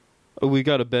Oh, I've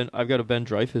got a Ben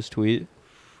Dreyfuss tweet.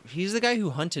 He's the guy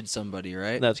who hunted somebody,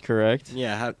 right? That's correct.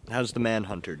 Yeah, how's the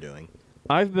Manhunter doing?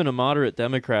 I've been a moderate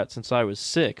Democrat since I was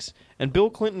 6, and Bill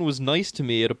Clinton was nice to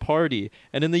me at a party,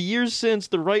 and in the years since,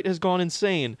 the right has gone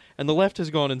insane, and the left has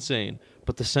gone insane.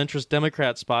 But the centrist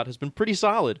Democrat spot has been pretty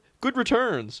solid. Good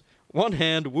returns. One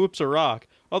hand, whoops a rock.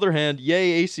 Other hand,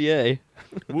 yay ACA.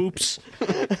 Whoops.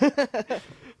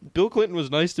 Bill Clinton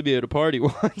was nice to me at a party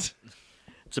once.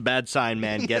 It's a bad sign,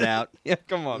 man. Get out. Yeah,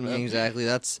 come on, man. Exactly.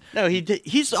 That's No,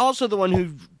 he's also the one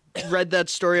who read that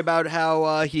story about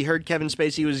how he heard Kevin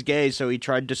Spacey was gay, so he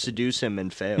tried to seduce him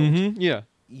and failed. Yeah.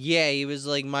 yeah. He was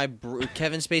like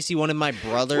Kevin Spacey wanted my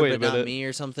brother, Wait a but not minute. me,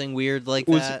 or something weird like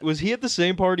that. Was he at the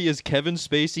same party as Kevin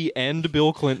Spacey and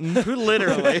Bill Clinton?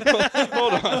 Literally.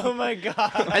 Hold on. Oh my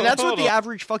god. And that's what Hold the on.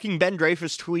 average fucking Ben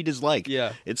Dreyfuss tweet is like.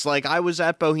 Yeah. It's like, I was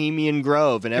at Bohemian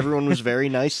Grove and everyone was very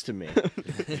nice to me.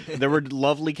 There were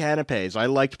lovely canapes. I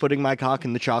liked putting my cock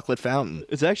in the chocolate fountain.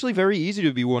 It's actually very easy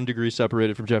to be 1 degree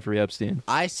separated from Jeffrey Epstein.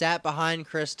 I sat behind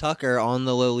Chris Tucker on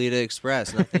the Lolita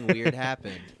Express. Nothing weird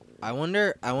happened. I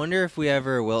wonder if we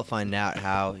ever will find out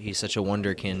how he's such a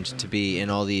wonderkind to be in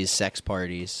all these sex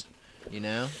parties. You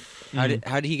know? How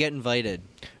did he get invited?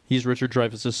 He's Richard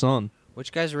Dreyfuss' son.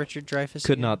 Which guy's Richard Dreyfuss?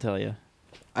 Could again? not tell you.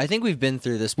 I think we've been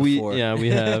through this before. We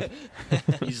have.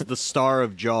 He's the star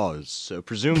of Jaws, so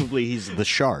presumably he's the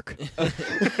shark.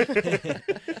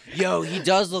 Yo, he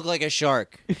does look like a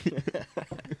shark.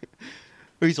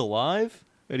 He's alive?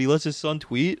 And he lets his son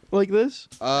tweet like this?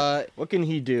 What can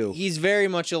he do? He's very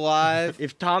much alive.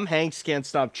 If Tom Hanks can't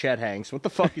stop Chet Hanks, what the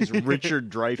fuck is Richard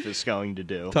Dreyfuss going to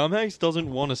do? Tom Hanks doesn't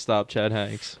want to stop Chad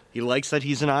Hanks. He likes that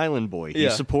he's an island boy. He Yeah.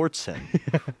 supports him.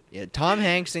 Yeah, Tom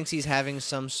Hanks thinks he's having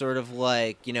some sort of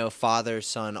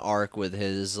father-son arc with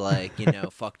his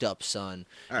fucked up son.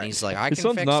 All right. And he's like, I His can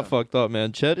son's fix not him. fucked up,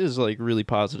 man. Chet is really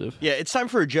positive. Yeah, it's time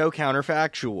for a Joe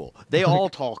counterfactual. They all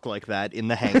talk like that in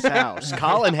the Hanks house.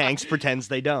 Colin Hanks pretends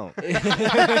they don't. He's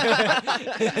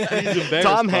embarrassed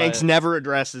Tom by Hanks it. never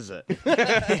addresses it.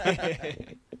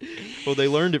 Well, they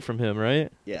learned it from him, right?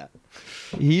 Yeah.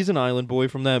 He's an island boy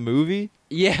from that movie.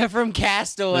 Yeah, from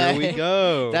Castaway. There we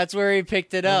go. That's where he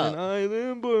picked it I'm an up.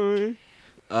 island boy.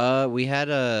 We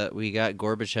got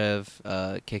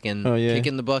Gorbachev kicking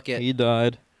the bucket. He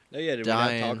died. Oh, yeah, did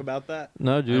Dying. we not talk about that?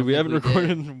 No, I dude, don't we think haven't we recorded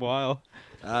did. in a while.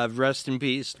 Rest in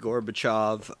peace,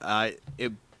 Gorbachev.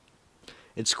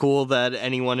 It's cool that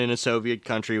anyone in a Soviet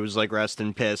country was like, rest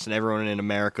in piss, and everyone in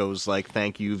America was like,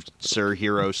 thank you, sir,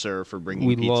 hero, sir, for bringing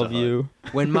We Pizza love Hut. you.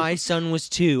 When my son was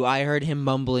 2, I heard him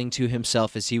mumbling to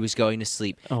himself as he was going to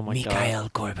sleep. Oh my Mikhail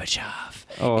Gorbachev.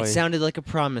 Oh, It sounded like a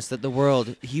promise that the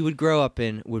world he would grow up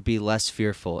in would be less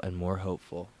fearful and more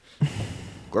hopeful.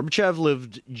 Gorbachev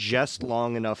lived just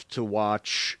long enough to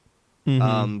watch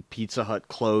Pizza Hut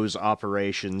close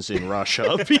operations in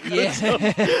Russia because of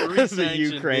the Sanctioned,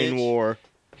 Ukraine bitch. war.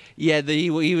 Yeah, he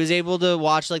was able to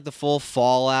watch the full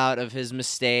fallout of his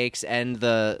mistakes and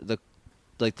the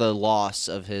loss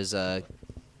of his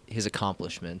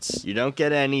accomplishments. You don't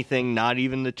get anything, not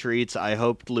even the treats. I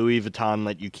hoped Louis Vuitton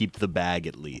let you keep the bag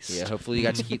at least. Yeah, hopefully you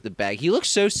got to keep the bag. He looks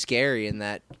so scary in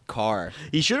that car.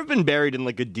 He should have been buried in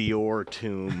like a Dior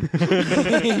tomb.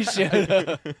 He should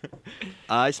have.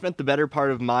 I spent the better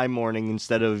part of my morning,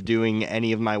 instead of doing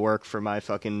any of my work for my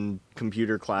fucking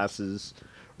computer classes,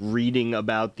 reading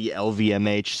about the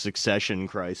LVMH succession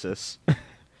crisis.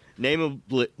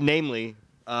 Namely,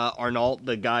 Arnault,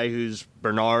 the guy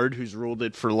Bernard, who's ruled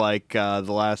it for the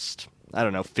last,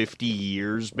 50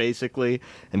 years, basically,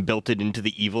 and built it into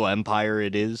the evil empire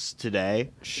it is today.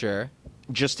 Sure.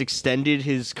 Just extended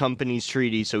his company's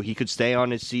treaty so he could stay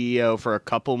on as CEO for a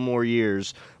couple more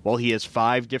years while he has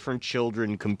 5 different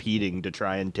children competing to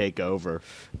try and take over.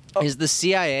 Is the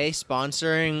CIA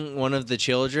sponsoring one of the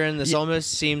children? This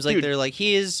almost seems like Dude. they're like,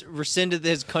 he has rescinded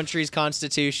his country's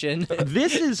constitution.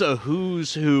 This is a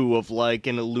who's who of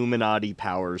an Illuminati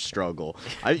power struggle.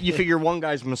 You figure one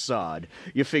guy's Mossad.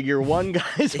 You figure one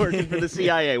guy's working for the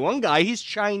CIA. One guy, he's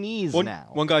Chinese now.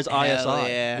 One guy's Hell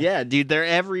ISI. yeah. Yeah, dude, they're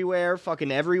everywhere.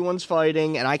 Fucking everyone's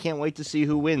fighting, and I can't wait to see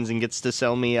who wins and gets to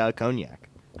sell me cognac.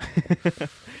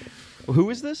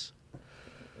 Who is this?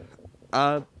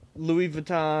 Louis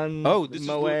Vuitton. Oh, this is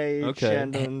Moet, okay.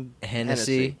 Chandon,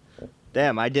 Hennessy.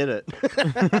 Damn, I did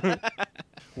it.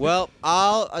 Well,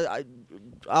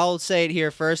 I'll say it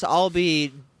here first. I'll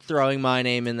be throwing my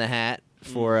name in the hat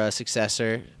for a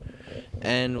successor,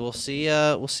 and we'll see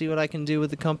what I can do with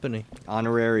the company.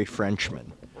 Honorary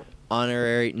Frenchman.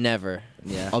 Honorary, never.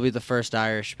 Yeah. I'll be the first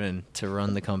Irishman to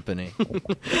run the company.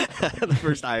 The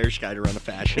first Irish guy to run a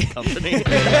fashion company.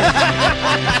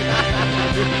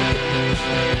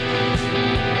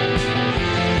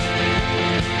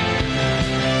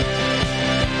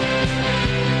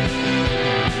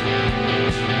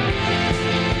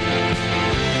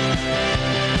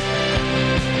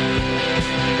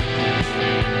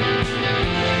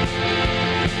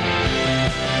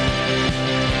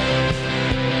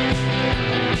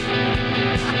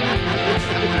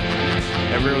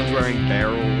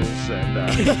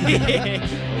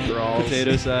 Overalls,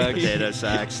 Potato sacks. potato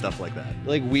sacks, stuff like that.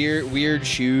 Like weird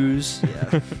shoes.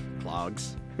 Yeah,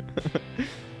 clogs.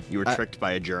 You were tricked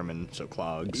by a German, so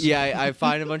clogs. Yeah, I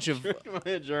find a bunch of.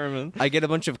 German. I get a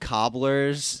bunch of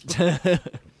cobblers.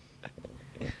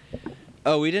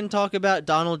 Oh, we didn't talk about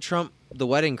Donald Trump, the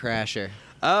wedding crasher.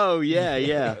 Oh yeah,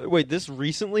 yeah. Wait, this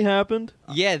recently happened?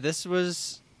 Yeah, this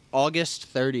was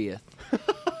August 30th.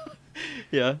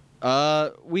 Yeah.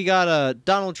 We got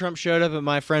Donald Trump showed up at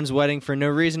my friend's wedding for no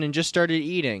reason and just started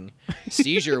eating.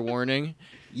 Seizure warning.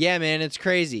 Yeah, man, it's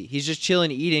crazy. He's just chilling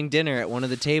eating dinner at one of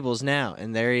the tables now,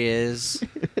 and there he is.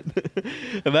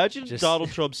 Imagine Just-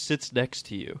 Donald Trump sits next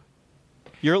to you.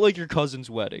 You're at like your cousin's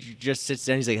wedding. He just sits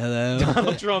down. He's like, "Hello."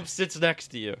 Donald Trump sits next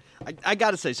to you. I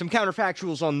gotta say, some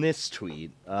counterfactuals on this tweet.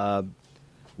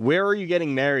 Where are you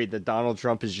getting married that Donald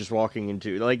Trump is just walking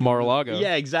into? Like Mar-a-Lago.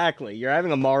 Yeah, exactly. You're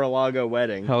having a Mar-a-Lago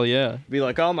wedding. Hell yeah. Be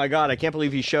like, oh my god, I can't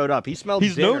believe he showed up. He smelled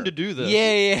He's dinner. known to do this.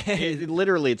 Yeah.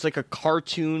 Literally, it's like a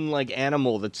cartoon like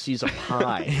animal that sees a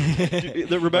pie.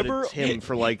 But Remember it's him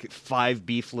for like 5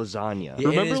 beef lasagna. In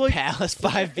Remember, his like- palace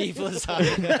 5 beef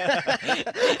lasagna.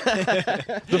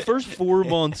 the first 4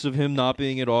 months of him not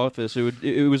being in office,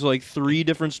 it was like 3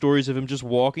 different stories of him just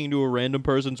walking to a random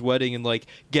person's wedding and like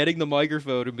getting the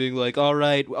microphone and being like, "All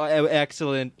right,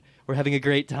 excellent, we're having a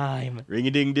great time." Ring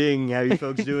a ding ding, how you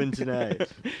folks doing tonight?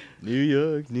 New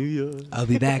York, New York. I'll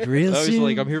be back real I was soon.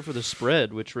 like, "I'm here for the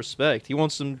spread," which respect. He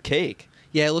wants some cake.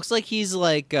 Yeah, it looks like he's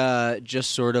like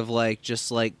just sort of like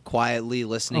quietly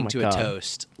listening Oh my to God. a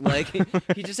toast. Like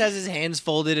he just has his hands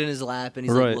folded in his lap and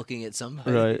he's Right. like looking at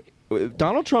somebody. Right.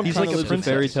 Donald Trump He's kinda like a lives princess.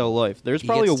 fairy tale life. There's He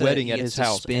probably a gets to- wedding he at gets his to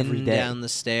house spin every day. down the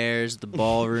stairs, the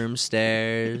ballroom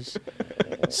stairs,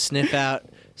 sniff out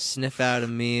a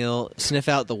meal, sniff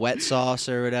out the wet sauce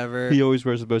or whatever. He always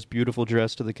wears the most beautiful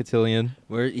dress to the cotillion.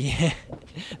 Where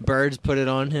birds put it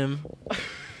on him.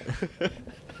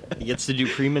 He gets to do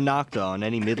prima nocta on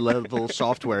any mid-level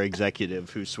software executive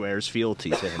who swears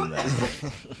fealty to him then.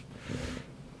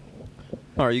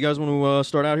 All right, you guys want to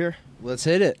start out here? Let's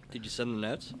hit it. Did you send the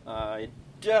notes? I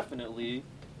definitely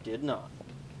did not.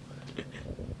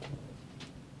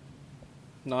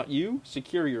 Not you?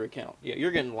 Secure your account. Yeah,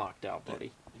 you're getting locked out,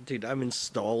 buddy. Dude, I'm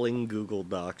installing Google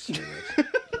Docs for this.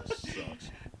 This sucks.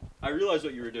 I realized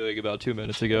what you were doing about 2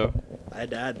 minutes ago. I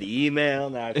had to add the email,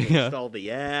 now I have to Yeah. install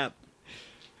the app.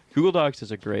 Google Docs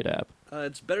is a great app.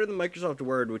 It's better than Microsoft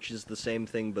Word, which is the same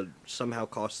thing but somehow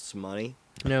costs money.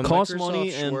 No, Costs money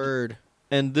Microsoft's and- Word.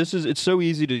 And it's so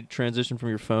easy to transition from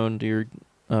your phone to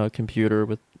your computer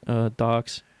with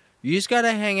Docs. You just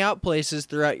gotta hang out places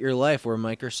throughout your life where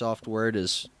Microsoft Word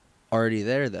is already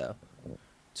there, though.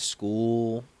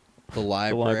 School, the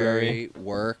library,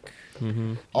 work.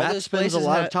 Mm-hmm. All Matt those spends a places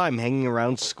lot ha- of time hanging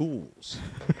around schools.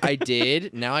 I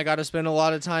did. Now I got to spend a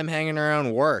lot of time hanging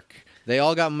around work. They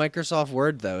all got Microsoft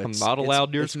Word, though. I'm not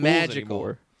allowed near it's schools magical.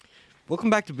 anymore. Welcome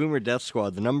back to Boomer Death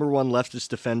Squad, the number one leftist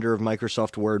defender of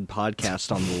Microsoft Word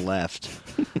podcast on the left.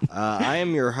 I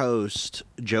am your host,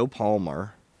 Joe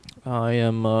Palmer. I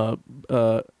am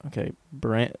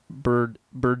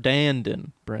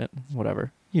Berdandon.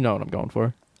 Whatever. You know what I'm going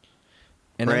for.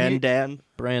 And I'm, here,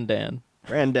 Brandan.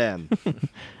 Brandan.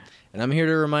 and I'm here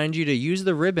to remind you to use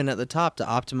the ribbon at the top to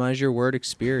optimize your Word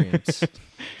experience.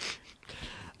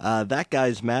 That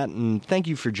guy's Matt, and thank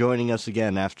you for joining us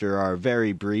again after our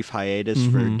very brief hiatus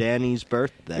for Mhm. Danny's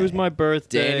birthday. It was my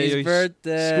birthday. Danny's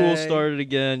birthday. School started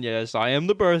again. Yes, I am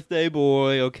the birthday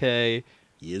boy. Okay.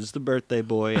 He is the birthday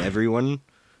boy. Everyone,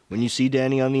 when you see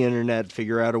Danny on the internet,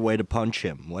 figure out a way to punch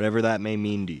him, whatever that may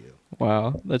mean to you.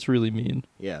 Wow, that's really mean.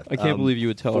 Yeah. I can't believe you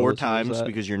would tell our 4 listeners times that.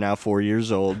 because you're now 4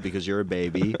 years old because you're a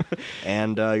baby,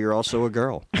 and you're also a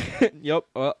girl. Yep.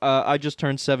 I just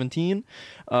turned 17,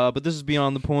 but this is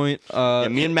beyond the point. Yeah,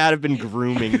 me and Matt have been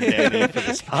grooming Danny for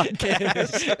this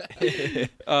podcast.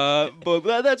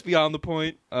 But that's beyond the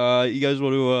point. You guys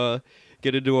want to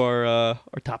get into our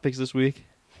topics this week?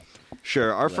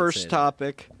 Sure. Our Let's first hit it.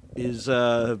 topic is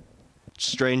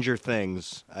Stranger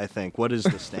Things, I think. What is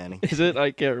this, Danny? Is it?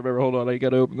 I can't remember. Hold on, I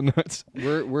gotta open the notes.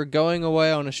 We're going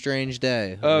away on a strange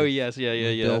day. Oh with yes, yeah.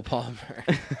 Bill Palmer.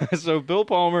 So Bill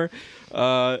Palmer,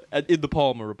 in the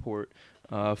Palmer Report,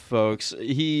 folks,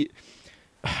 the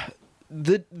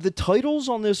titles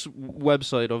on this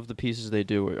website of the pieces they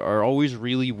do are always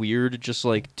really weird. Just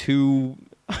like too,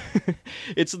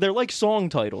 they're like song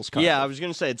titles. Kind Yeah, I of. was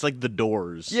going to say, it's like The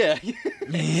Doors. Yeah.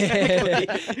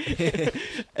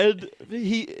 And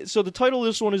so the title of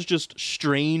this one is just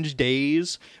Strange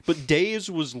Days, but Days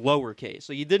was lowercase.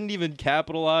 So you didn't even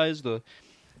capitalize the.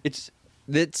 It's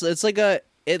like a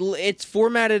It's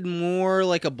formatted more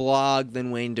like a blog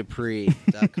than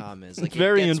WayneDupree.com is. Like, It's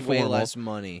very it gets way informal. less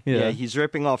money. Yeah, he's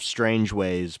ripping off Strange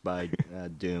Ways by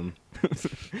Doom.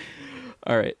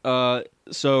 All right.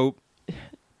 So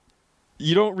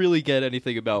you don't really get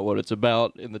anything about what it's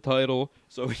about in the title,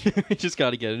 so we just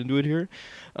got to get into it here.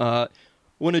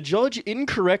 When a judge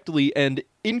incorrectly and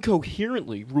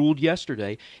incoherently ruled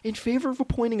yesterday in favor of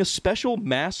appointing a special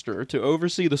master to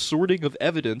oversee the sorting of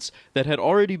evidence that had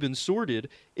already been sorted,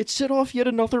 it set off yet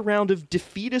another round of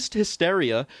defeatist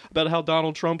hysteria about how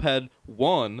Donald Trump had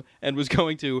won and was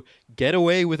going to get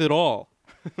away with it all.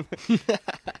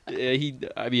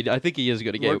 I think he is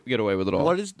going to get away with it all.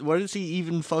 What is he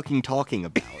even fucking talking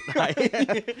about?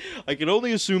 I can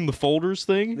only assume the folders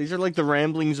thing. These are like the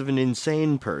ramblings of an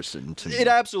insane person to me. It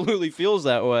absolutely feels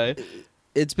that way.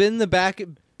 It's been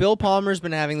Bill Palmer's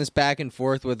been having this back and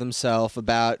forth with himself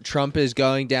about Trump is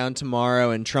going down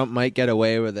tomorrow and Trump might get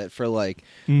away with it for like,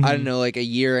 I don't know, like a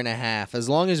year and a half. As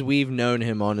long as we've known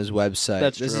him on his website,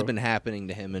 That's this has true. been happening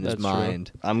to him in his That's true.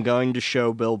 mind. I'm going to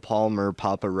show Bill Palmer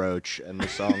Papa Roach and the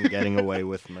song Getting Away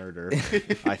with Murder.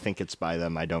 I think it's by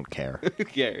them. I don't care. Who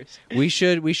cares? We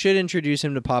should introduce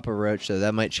him to Papa Roach, though.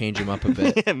 That might change him up a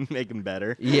bit. Make him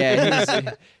better. Yeah,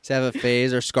 he's have a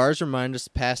phase. Our scars remind us the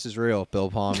past is real,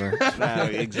 Bill Palmer. No,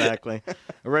 exactly.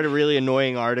 I read a really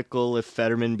annoying article. If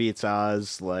Fetterman beats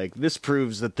Oz, like, this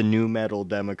proves that the new metal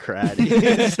Democrat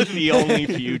is the only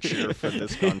future for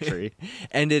this country.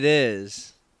 And it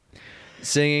is.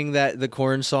 Singing the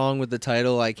Korn song with the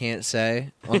title I can't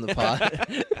say on the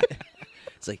pod.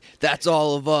 It's like, that's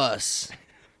all of us.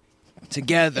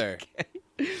 Together.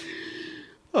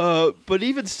 But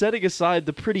even setting aside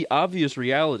the pretty obvious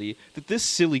reality that this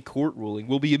silly court ruling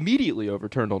will be immediately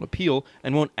overturned on appeal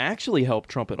and won't actually help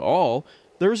Trump at all,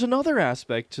 there's another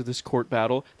aspect to this court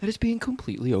battle that is being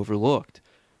completely overlooked.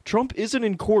 Trump isn't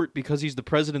in court because he's the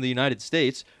president of the United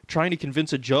States, trying to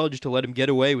convince a judge to let him get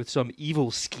away with some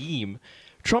evil scheme.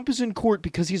 Trump is in court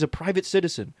because he's a private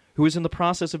citizen who is in the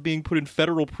process of being put in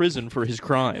federal prison for his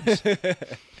crimes.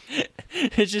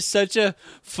 It's just such a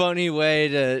funny way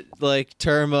to like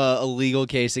term a legal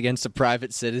case against a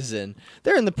private citizen.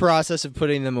 They're in the process of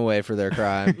putting them away for their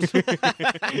crimes.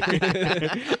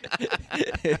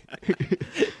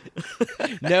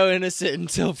 No innocent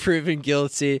until proven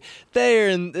guilty.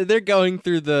 They're going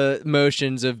through the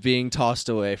motions of being tossed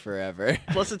away forever.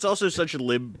 Plus, it's also such a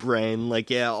lib brain. Like,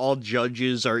 yeah, all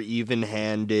judges are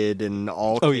even-handed and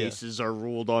all cases are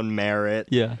ruled on merit.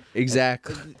 Yeah.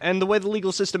 Exactly. And the way the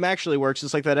legal system actually works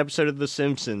is like that episode of The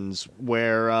Simpsons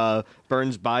where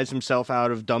Burns buys himself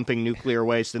out of dumping nuclear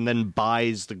waste and then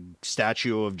buys the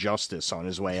Statue of Justice on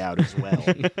his way out as well.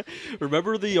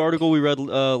 Remember the article we read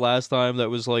last time that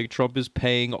was like Trump is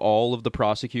paying all of the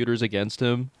prosecutors against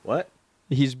him? What?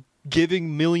 He's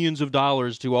giving millions of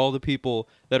dollars to all the people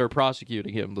that are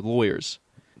prosecuting him, the lawyers,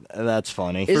 That's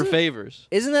funny. for favors.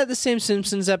 Isn't that the same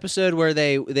Simpsons episode where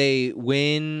they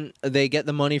get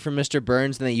the money from Mr.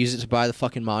 Burns and they use it to buy the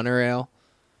fucking monorail?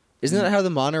 Isn't that how the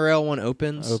monorail one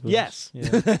opens? Yes.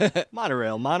 Yeah.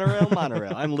 Monorail.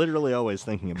 I'm literally always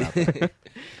thinking about that.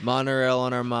 Monorail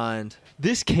on our mind.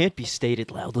 This can't be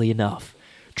stated loudly enough.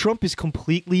 Trump is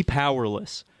completely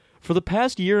powerless. For the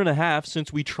past year and a half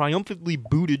since we triumphantly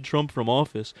booted Trump from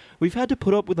office, we've had to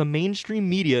put up with a mainstream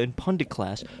media and pundit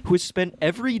class who has spent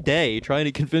every day trying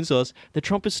to convince us that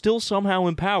Trump is still somehow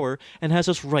in power and has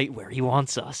us right where he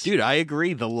wants us. Dude, I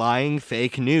agree. The lying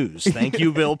fake news. Thank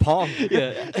you, Bill Palmer.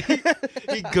 Yeah.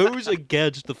 He goes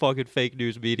against the fucking fake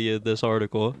news media in this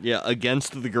article. Yeah,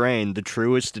 against the grain, the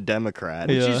truest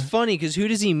Democrat. Yeah. Which is funny because who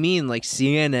does he mean? Like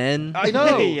CNN? I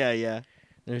know. Yeah.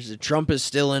 Trump is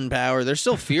still in power. They're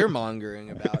still fear mongering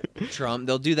about Trump.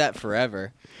 They'll do that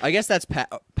forever. I guess that's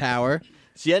power.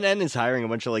 CNN is hiring a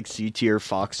bunch of like C-tier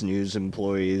Fox News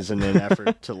employees in an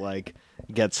effort to like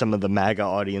get some of the MAGA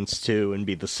audience too and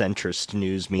be the centrist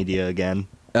news media again.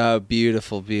 Oh,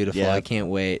 beautiful. Yeah. I can't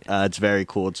wait. It's very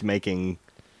cool. It's making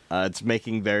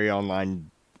very online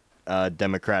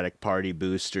Democratic Party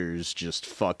boosters just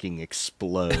fucking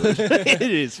explode. It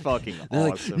is fucking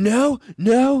They're awesome.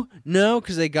 like, no,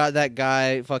 because they got that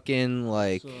guy fucking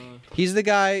like, he's the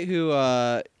guy who,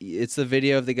 it's the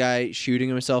video of the guy shooting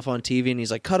himself on TV and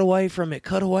he's like, cut away from it.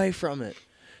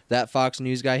 That Fox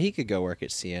News guy, he could go work at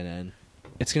CNN.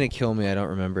 It's going to kill me. I don't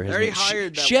remember his They already name.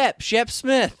 hired that Shep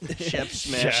Smith. Shep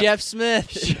Smith. Shep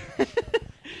Smith.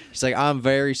 He's like, I'm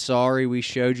very sorry we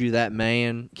showed you that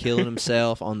man killing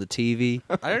himself on the TV.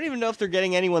 I don't even know if they're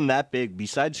getting anyone that big.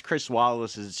 Besides Chris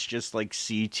Wallace, it's just like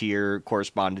C-tier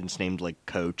correspondents named like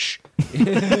Coach.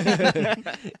 Yeah,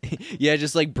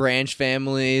 just like branch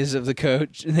families of the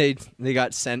coach. They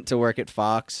got sent to work at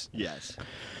Fox. Yes.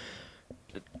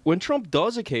 When Trump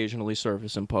does occasionally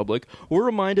surface in public, we're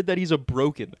reminded that he's a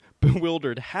broken,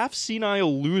 bewildered,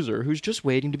 half-senile loser who's just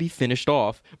waiting to be finished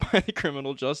off by the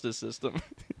criminal justice system.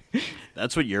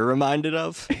 That's what you're reminded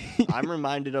of? I'm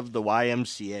reminded of the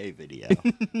YMCA video.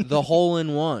 The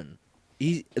hole-in-one.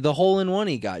 The hole-in-one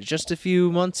he got just a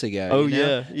few months ago. Oh, you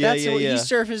know? He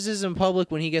surfaces in public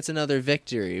when he gets another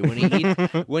victory.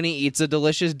 When he eats a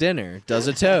delicious dinner, does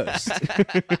a toast.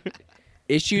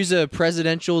 Issues a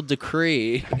presidential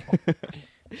decree.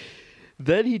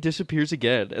 Then he disappears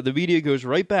again, and the media goes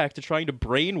right back to trying to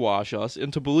brainwash us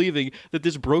into believing that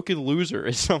this broken loser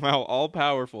is somehow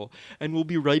all-powerful and will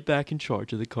be right back in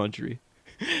charge of the country.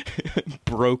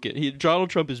 Broken. Donald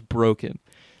Trump is broken.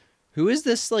 Who is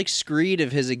this like screed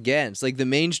of his against? Like the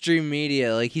mainstream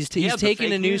media, like he's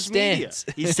taking a new stance.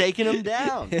 He's taking them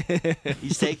down.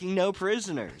 He's taking no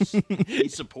prisoners. He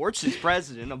supports his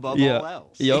president above all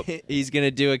else. Yep. He's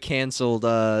gonna do a canceled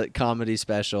comedy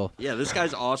special. Yeah, this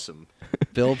guy's awesome.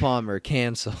 Bill Palmer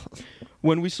canceled.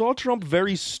 When we saw Trump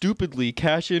very stupidly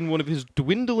cash in one of his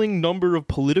dwindling number of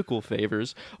political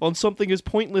favors on something as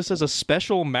pointless as a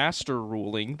special master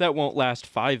ruling that won't last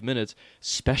 5 minutes.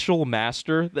 Special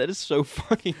master? That is so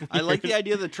fucking weird. I like the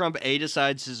idea that Trump A,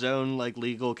 decides his own like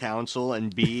legal counsel,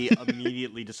 and B,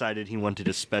 immediately decided he wanted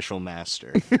a special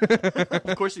master.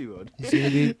 Of course he would.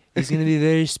 He's gonna be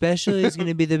very special. He's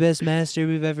gonna be the best master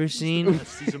we've ever seen.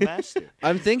 He's a master.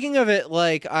 I'm thinking of it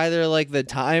like either like the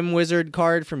Time Wizard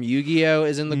card from Yu-Gi-Oh!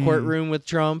 Is in the courtroom with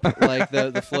Trump, like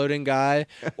the floating guy,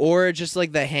 or just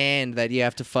like the hand that you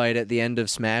have to fight at the end of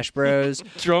Smash Bros.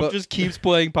 Trump just keeps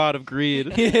playing Pot of Greed.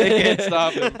 They can't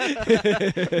stop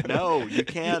him. No, you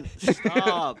can't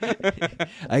stop.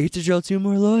 I get to draw 2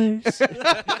 more lawyers.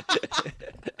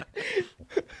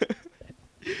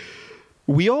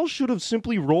 We all should have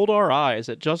simply rolled our eyes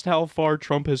at just how far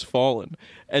Trump has fallen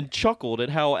and chuckled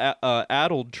at how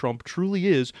addled Trump truly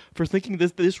is for thinking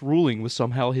that this ruling was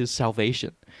somehow his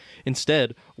salvation.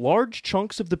 Instead, large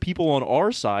chunks of the people on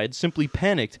our side simply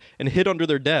panicked and hid under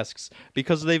their desks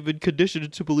because they've been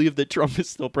conditioned to believe that Trump is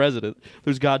still president.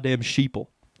 Those goddamn sheeple.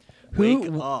 Wake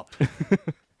up.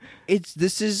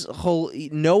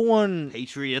 No one.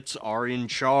 Patriots are in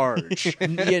charge.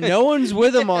 Yeah, no one's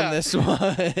with him on this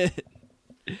one.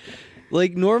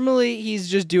 Like normally he's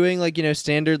just doing like, you know,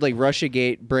 standard like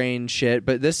Russiagate brain shit,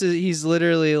 but he's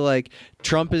literally like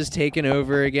Trump is taken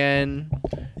over again.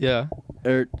 Yeah.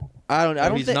 Or I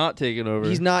don't he's think not taking over.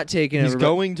 He's not taking over. He's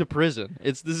going to prison.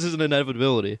 This is an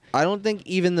inevitability. I don't think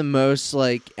even the most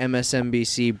like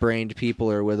MSNBC brained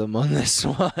people are with him on this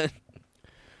one.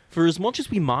 For as much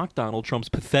as we mock Donald Trump's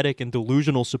pathetic and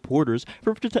delusional supporters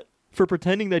for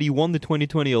pretending that he won the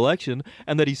 2020 election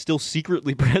and that he's still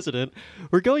secretly president,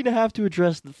 we're going to have to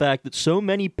address the fact that so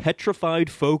many petrified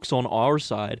folks on our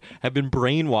side have been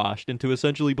brainwashed into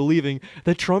essentially believing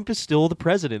that Trump is still the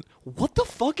president. What the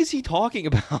fuck is he talking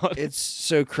about? It's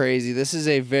so crazy. This is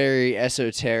a very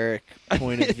esoteric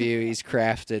point of view he's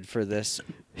crafted for this.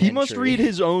 He must read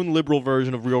his own liberal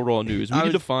version of Real Raw News. We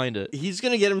need to find it. He's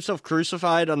going to get himself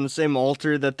crucified on the same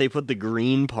altar that they put the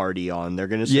Green Party on. They're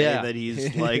going to say that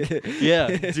he's like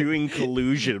doing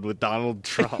collusion with Donald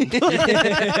Trump. He's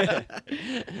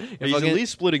at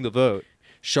least splitting the vote.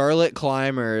 Charlotte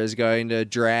Clymer is going to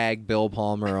drag Bill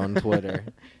Palmer on Twitter.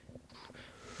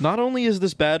 Not only is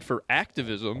this bad for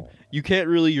activism, you can't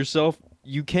rally yourself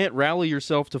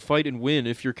to fight and win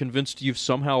if you're convinced you've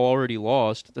somehow already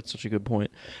lost. That's such a good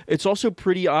point. It's also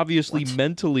pretty obviously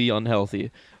mentally unhealthy.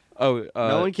 No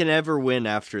one can ever win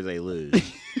after they lose.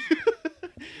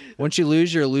 Once you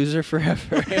lose, you're a loser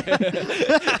forever.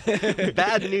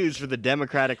 Bad news for the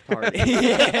Democratic Party.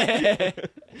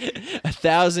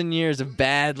 1,000 years of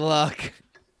bad luck.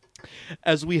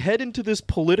 As we head into this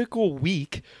political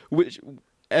week, what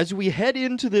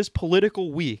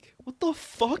the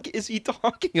fuck is he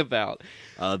talking about?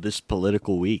 This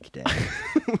political week, Dan.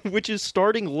 Which is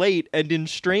starting late and in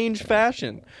strange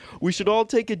fashion. We should all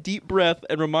take a deep breath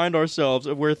and remind ourselves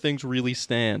of where things really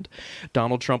stand.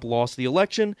 Donald Trump lost the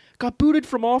election, got booted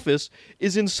from office,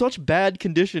 is in such bad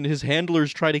condition his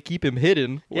handlers try to keep him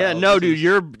hidden. Yeah, Wow, no, dude,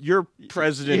 your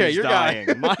president is your dying.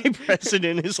 guy. My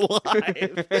president is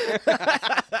alive.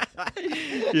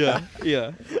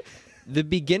 Yeah. The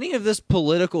beginning of this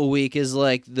political week is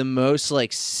like the most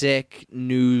like sick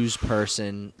news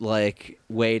person like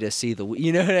way to see the week.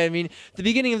 You know what I mean? The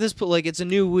beginning of this like it's a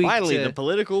new week. Finally, to- the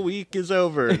political week is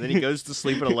over. And then he goes to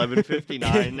sleep at 11:59,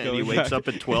 and he Going wakes back. up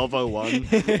at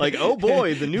 12:01. Like, oh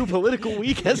boy, the new political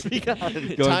week has begun.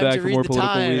 Going Time back to for read more the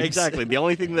political Times. weeks. Exactly. The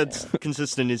only thing that's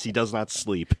consistent is he does not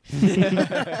sleep.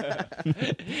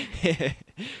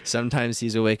 Sometimes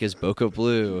he's awake as Boca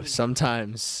Blue.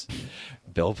 Sometimes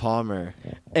Bill Palmer.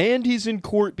 And he's in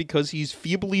court because he's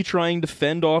feebly trying to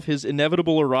fend off his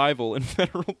inevitable arrival in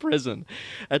federal prison.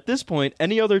 At this point,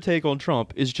 any other take on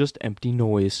Trump is just empty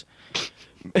noise.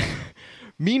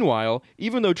 Meanwhile,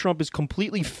 even though Trump is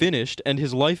completely finished and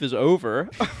his life is over,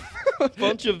 a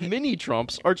bunch of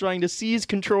mini-Trumps are trying to seize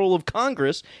control of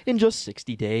Congress in just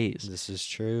 60 days. This is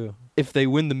true. If they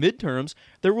win the midterms,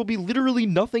 there will be literally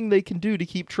nothing they can do to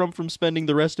keep Trump from spending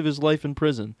the rest of his life in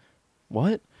prison.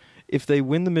 What? If they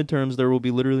win the midterms, there will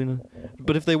be literally no...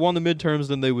 But if they won the midterms,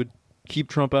 then they would keep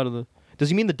Trump out of the... Does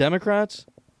he mean the Democrats?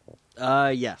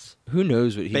 Yes. Who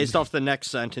knows what he Based off the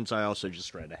next sentence, I also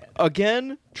just read ahead.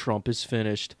 Again, Trump is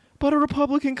finished. But a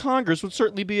Republican Congress would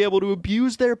certainly be able to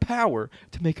abuse their power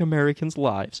to make Americans'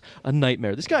 lives a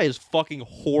nightmare. This guy is fucking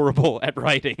horrible at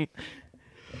writing.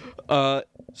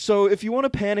 So if you want to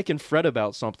panic and fret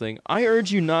about something, I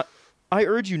urge you not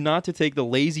to take the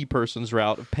lazy person's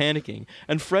route of panicking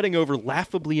and fretting over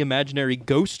laughably imaginary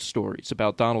ghost stories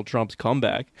about Donald Trump's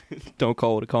comeback. Don't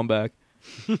call it a comeback.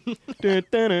 Dun,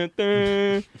 dun, dun,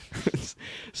 dun.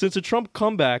 Since a Trump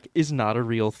comeback is not a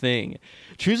real thing.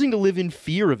 Choosing to live in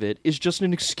fear of it is just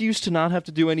an excuse to not have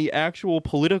to do any actual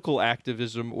political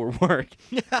activism or work.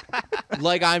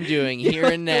 like I'm doing here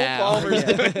and Bill now. Palmer's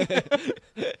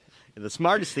The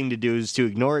smartest thing to do is to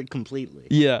ignore it completely.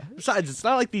 Yeah. Besides, it's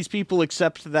not like these people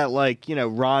accept that, like, you know,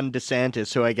 Ron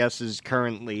DeSantis, who I guess is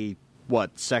currently,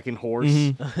 what, second horse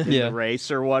in Yeah. the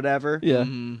race or whatever. Yeah.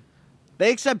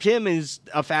 They accept him as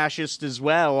a fascist as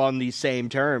well on these same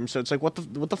terms. So it's like, what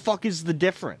the fuck is the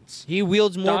difference? He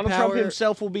wields more Donald power. Trump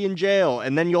himself will be in jail,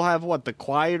 and then you'll have, what, the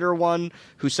quieter one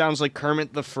who sounds like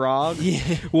Kermit the Frog?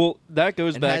 Well, that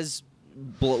goes and back. has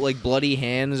like bloody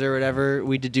hands or whatever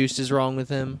we deduced is wrong with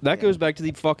him. That goes back to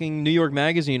the fucking New York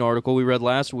Magazine article we read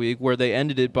last week, where they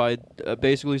ended it by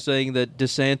basically saying that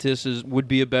DeSantis would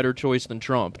be a better choice than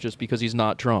Trump, just because he's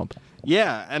not Trump.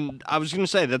 Yeah, and I was going to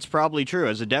say, that's probably true.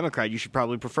 As a Democrat, you should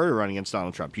probably prefer to run against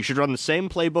Donald Trump. You should run the same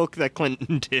playbook that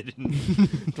Clinton did in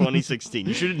 2016.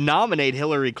 You should nominate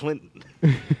Hillary Clinton.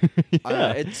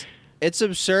 It's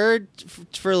absurd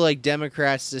for like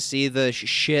Democrats to see the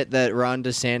shit that Ron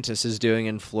DeSantis is doing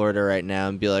in Florida right now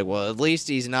and be like, well, at least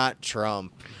he's not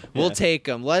Trump. We'll take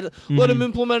him. Let him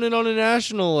implement it on a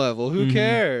national level. Who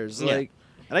cares? Yeah. Like,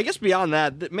 And I guess beyond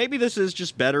that, maybe this is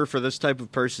just better for this type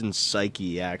of person's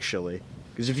psyche, actually.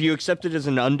 Because if you accept it as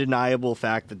an undeniable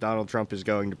fact that Donald Trump is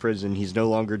going to prison, he's no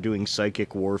longer doing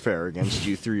psychic warfare against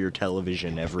you through your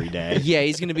television every day. yeah,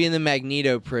 he's gonna be in the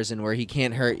Magneto prison where he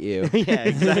can't hurt you. Yeah,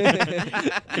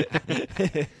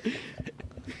 exactly.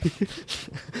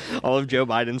 All of Joe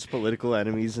Biden's political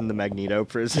enemies in the Magneto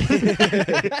prison.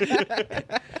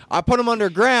 I put him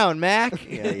underground, Mac.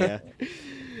 Yeah.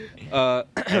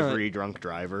 Every drunk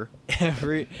driver.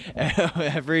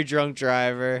 every drunk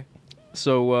driver.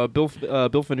 So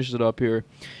Bill finishes it up here.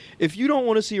 If you don't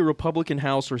want to see a Republican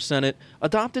House or Senate,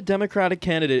 adopt a Democratic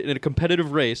candidate in a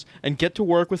competitive race and get to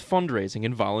work with fundraising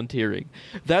and volunteering.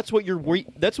 That's what your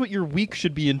week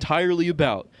should be entirely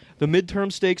about. The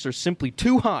midterm stakes are simply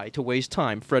too high to waste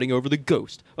time fretting over the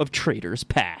ghost of traitors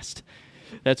past.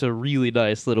 That's a really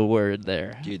nice little word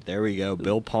there. Dude, there we go.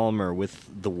 Bill Palmer with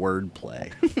the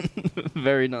wordplay.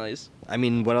 Very nice. I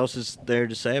mean, what else is there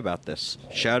to say about this?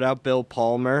 Shout out Bill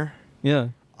Palmer. Yeah.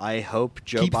 I hope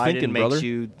Joe Keep Biden thinking, makes brother.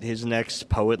 you his next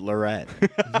Poet Laureate.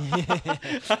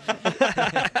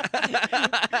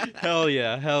 Hell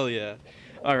yeah.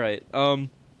 All right. I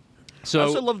So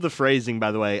also love the phrasing,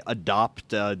 by the way,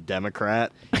 adopt a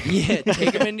Democrat. Yeah,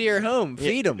 take him into your home,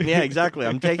 feed him. Yeah, exactly.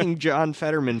 I'm taking John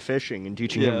Fetterman fishing and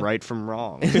teaching Yeah. him right from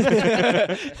wrong.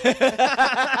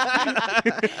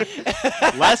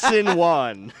 Lesson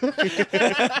 1.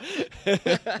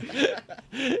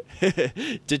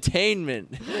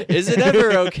 Detainment. Is it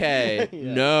ever okay?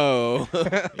 No.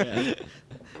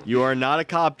 You are not a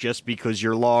cop just because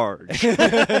you're large.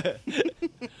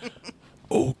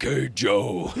 Okay,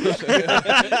 Joe.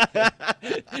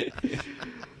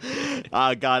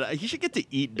 God, he should get to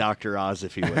eat Dr. Oz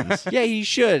if he wins. Yeah, he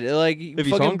should. Like, If he's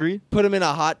fucking hungry. put him in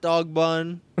a hot dog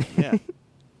bun, Yeah.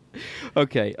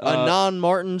 okay. a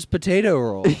non-Martin's potato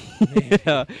roll.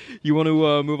 Yeah. You want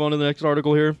to move on to the next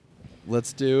article here?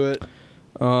 Let's do it.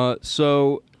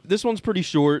 So this one's pretty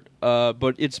short,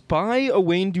 but it's by a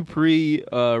Wayne Dupree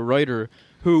writer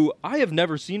who I have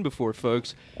never seen before,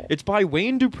 folks. It's by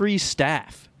Wayne Dupree's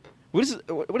staff.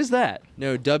 What is that?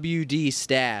 No, WD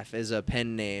Staff is a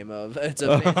pen name of it's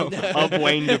a Of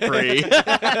Wayne Dupree.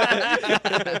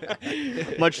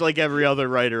 Much like every other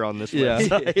writer on this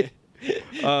website.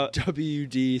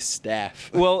 WD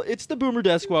Staff. Well, it's the Boomer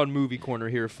Death Squad movie corner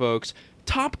here, folks.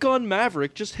 Top Gun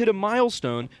Maverick just hit a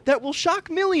milestone that will shock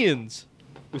millions,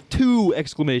 with 2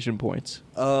 exclamation points.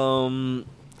 Tom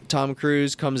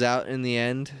Cruise comes out in the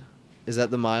end. Is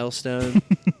that the milestone?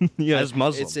 Yeah, As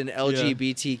Muslim. It's an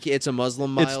LGBT. It's a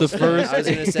Muslim It's milestone. the first- I was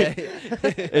gonna say.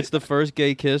 it's the first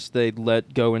gay kiss they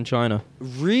let go in China.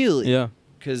 Really? Yeah.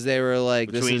 Because they were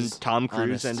like, this Between is Tom Cruise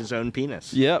honest. and his own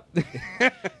penis. Yep.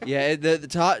 Yeah, the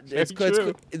top. It's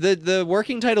true. the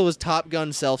working title was Top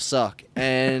Gun Self Suck,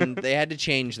 and they had to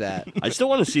change that. I still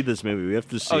want to see this movie. We have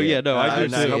to see Oh, yeah, it. no, I do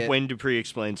and I too. hope Wayne Dupree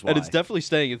explains why. And it's definitely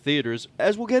staying in theaters,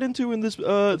 as we'll get into in this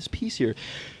this piece here.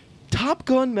 Top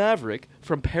Gun Maverick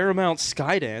from Paramount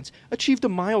Skydance achieved a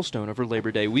milestone over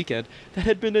Labor Day weekend that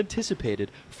had been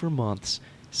anticipated for months.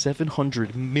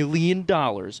 $700 million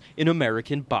in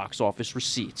American box office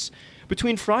receipts.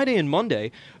 Between Friday and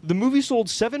Monday, the movie sold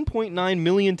 7.9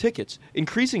 million tickets,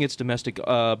 increasing its domestic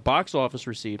box office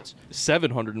receipts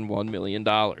 $701 million.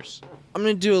 I'm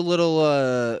gonna do a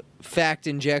little fact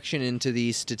injection into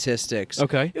these statistics.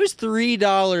 Okay. It was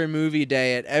 $3 movie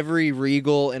day at every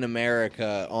Regal in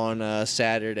America on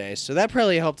Saturday, so that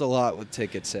probably helped a lot with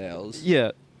ticket sales.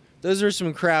 Yeah, Those are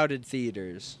some crowded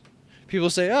theaters. People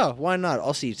say, "Oh, why not?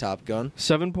 I'll see Top Gun."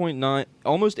 7.9,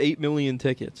 almost 8 million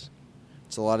tickets.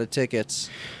 It's a lot of tickets.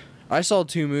 I saw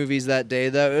 2 movies that day,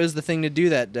 though. It was the thing to do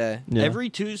that day. Yeah. Every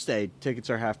Tuesday, tickets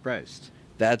are half priced.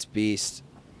 That's beast.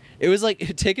 It was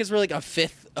like tickets were like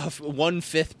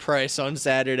 1/5 price on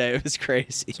Saturday. It was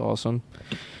crazy. It's awesome.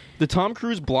 The Tom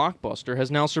Cruise blockbuster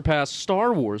has now surpassed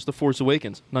Star Wars: The Force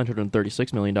Awakens,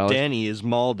 $936 million. Danny is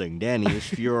maulding. Danny is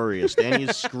furious. Danny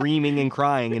is screaming and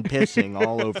crying and pissing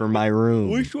all over my room.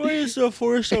 one is The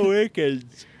Force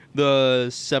Awakens? The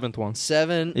 7th one.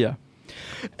 7. Yeah.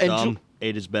 And, Dumb.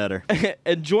 8 is better.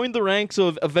 and joined the ranks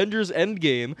of Avengers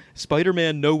Endgame,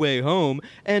 Spider-Man No Way Home,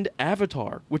 and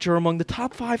Avatar, which are among the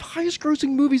top 5 highest-grossing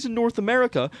movies in North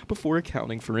America before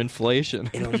accounting for inflation.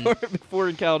 Before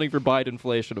accounting for Biden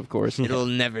inflation, of course. It'll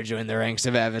never join the ranks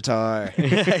of Avatar.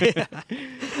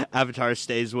 Avatar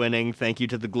stays winning. Thank you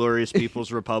to the glorious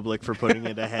People's Republic for putting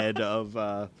it ahead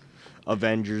of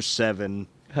Avengers 7.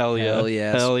 Hell yeah. Hell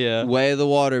yes. Hell yeah. Way of the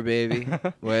water, baby.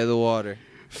 Way of the water.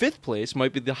 5th place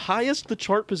might be the highest the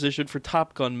chart position for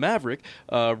Top Gun Maverick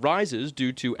rises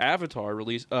due to Avatar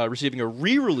receiving a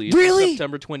re-release Really? on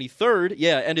September 23rd.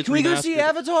 Yeah, and it's Can we remastered. go see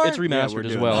Avatar? It's Yeah, we're remastered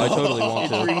as doing well. that. I totally want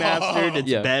It's to. remastered. It's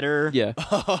Yeah. better. Yeah.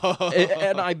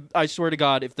 And I swear to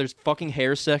God, if there's fucking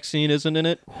hair sex scene isn't in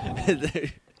it,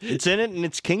 It's in it and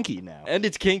it's kinky now. and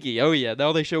it's kinky. Oh yeah,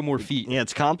 now they show more feet. Yeah,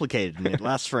 it's complicated and it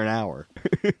lasts for an hour.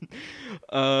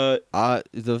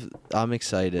 I'm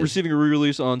excited. Receiving a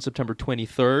re-release on September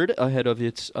 23rd, ahead of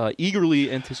its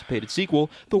eagerly anticipated sequel,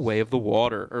 The Way of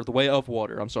Water.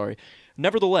 I'm sorry.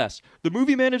 Nevertheless, the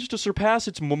movie managed to surpass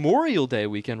its Memorial Day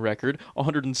weekend record,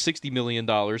 $160 million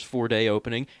 4-day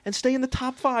opening, and stay in the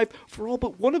top 5 for all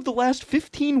but one of the last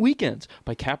 15 weekends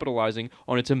by capitalizing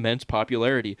on its immense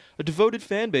popularity, a devoted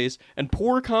fan base, and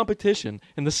poor competition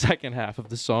in the second half of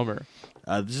the summer.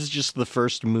 This is just the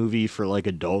first movie for like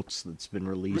adults that's been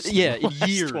released. Yeah, in the last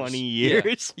years. 20 Yeah.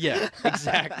 years. Yeah,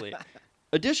 exactly.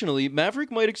 Additionally, Maverick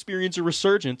might experience a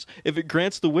resurgence if it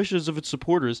grants the wishes of its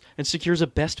supporters and secures a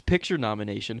Best Picture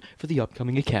nomination for the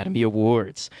upcoming Academy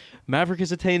Awards. Maverick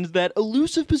has attained that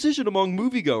elusive position among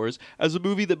moviegoers as a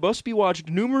movie that must be watched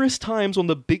numerous times on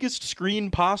the biggest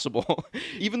screen possible,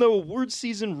 even though awards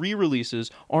season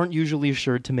re-releases aren't usually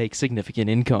assured to make significant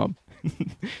income.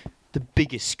 The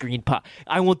biggest screen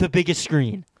I want the biggest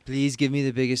screen. Please give me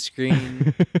the biggest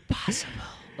screen possible.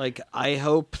 Like, I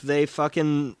hope they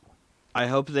win. I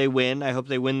hope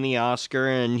they win the Oscar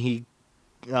and he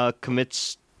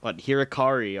commits,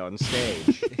 Hirikari on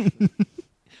stage.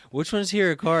 Which one's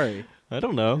Hirikari? I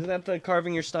don't know. Isn't that the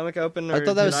carving your stomach open? I or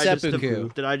thought that did was I just seppuku.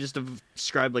 Did I just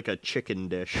describe like a chicken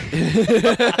dish?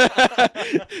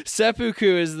 Seppuku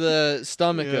is the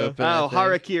stomach open. I Oh, think.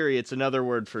 harakiri. It's another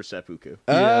word for seppuku.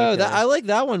 Oh, Yeah, okay. I like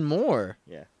that one more.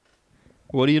 Yeah.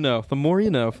 What do you know? The more you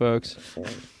know, folks.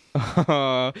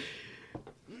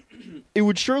 it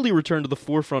would surely return to the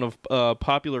forefront of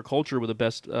popular culture with a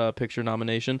Best Picture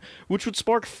nomination, which would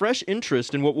spark fresh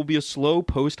interest in what will be a slow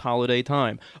post-holiday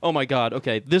time. Oh my god,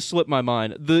 okay, this slipped my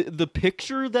mind. The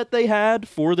picture that they had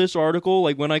for this article,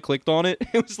 like when I clicked on it,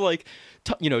 it was like,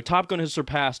 Top Gun has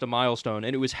surpassed a milestone,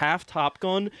 and it was half Top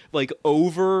Gun, like,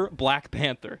 over Black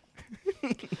Panther.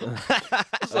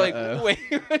 It's like, wait,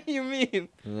 what do you mean?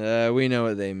 We know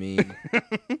what they mean.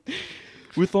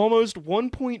 With almost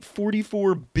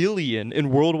 $1.44 billion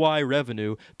in worldwide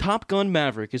revenue, Top Gun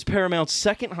Maverick is Paramount's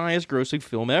second highest grossing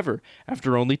film ever,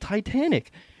 after only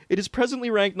Titanic. It is presently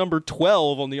ranked number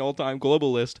 12 on the all-time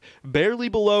global list, barely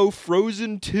below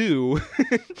Frozen 2.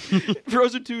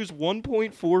 Frozen 2 is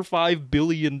 $1.45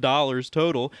 billion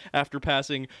total, after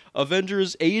passing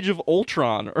Avengers Age of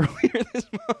Ultron earlier this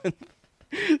month.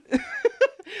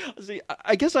 See,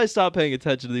 I guess I stopped paying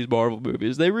attention to these Marvel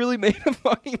movies. They really made a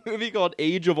fucking movie called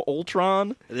Age of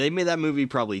Ultron. They made that movie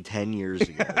probably 10 years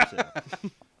ago. So.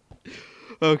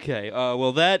 Okay,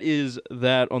 well, that is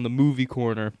that on the movie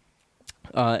corner.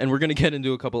 And we're going to get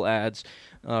into a couple ads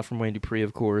from Wayne Dupree,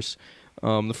 of course.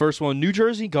 The first one, New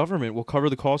Jersey government will cover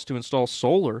the cost to install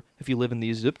solar if you live in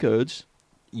these zip codes.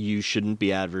 You shouldn't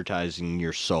be advertising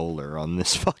your solar on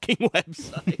this fucking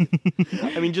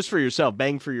website. I mean, just for yourself.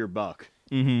 Bang for your buck.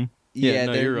 Mm-hmm. Yeah,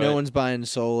 you're right. No one's buying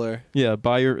solar. Yeah,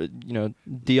 buy your,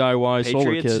 DIY solar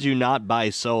Patriots kit. do not buy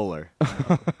solar.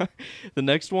 The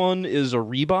next one is a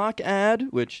Reebok ad,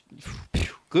 which,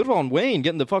 good on Wayne,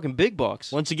 getting the fucking big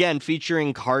bucks. Once again,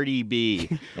 featuring Cardi B.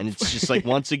 And it's just like,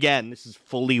 once again, this is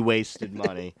fully wasted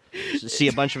money. Just see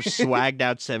a bunch of swagged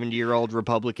out 70-year-old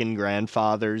Republican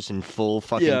grandfathers in full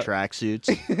fucking tracksuits.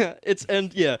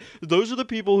 Those are the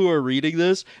people who are reading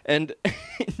this, and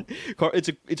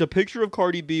it's a picture of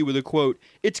Cardi B with a quote,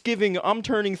 "It's giving, I'm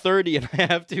turning 30 and I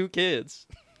have 2 kids."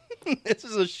 This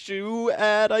is a shoe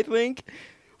ad, I think,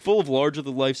 full of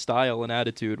larger-than-life style and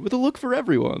attitude, with a look for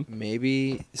everyone.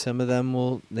 Maybe some of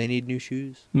them they need new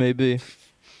shoes. Maybe.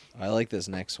 I like this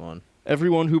next one.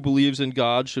 Everyone who believes in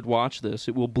God should watch this.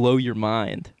 It will blow your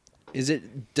mind. Does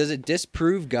it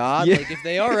disprove God? Yeah. Like, if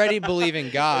they already believe in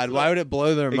God, why would it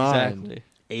blow their mind? Exactly.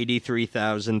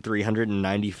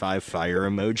 83,395 fire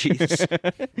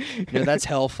emojis. No, that's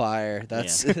hellfire.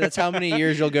 That's how many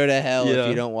years you'll go to hell if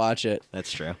you don't watch it.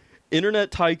 That's true.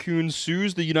 Internet tycoon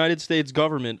sues the United States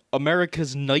government.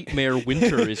 America's nightmare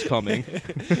winter is coming.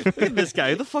 Look at this guy.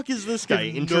 Who the fuck is this guy?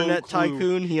 Internet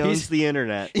tycoon. He owns the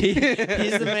internet. He's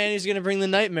the man who's gonna bring the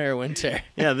nightmare winter.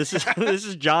 Yeah, this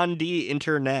is John D.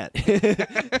 Internet.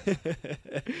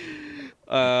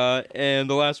 And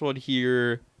the last one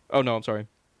here. Oh no, I'm sorry.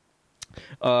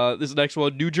 This next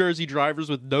one, New Jersey drivers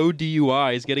with no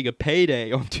DUIs getting a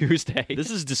payday on Tuesday.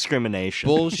 This is discrimination.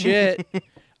 Bullshit.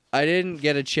 I didn't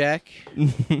get a check.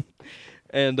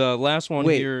 And last one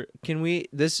here. Can we?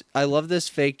 I love this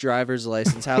fake driver's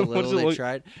license. How little they look?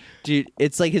 tried, dude.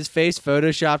 It's like his face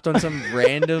photoshopped on some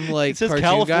random like It says cartoon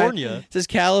California. guy. It says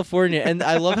California, and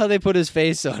I love how they put his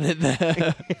face on it.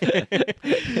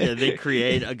 Yeah, they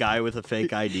create a guy with a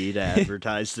fake ID to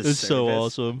advertise this. It's so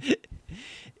service. awesome.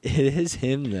 It is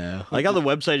him though. I like how the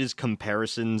website is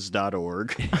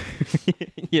comparisons.org.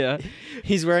 Yeah.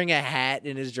 He's wearing a hat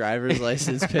in his driver's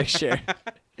license picture.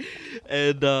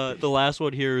 And the last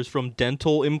one here is from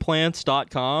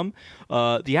dentalimplants.com.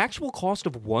 The actual cost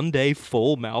of one-day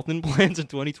full mouth implants in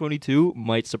 2022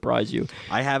 might surprise you.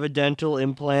 I have a dental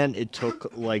implant. It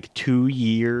took like 2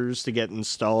 years to get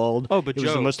installed. Oh, but it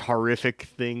was Joe- the most horrific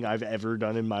thing I've ever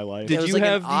done in my life. It was like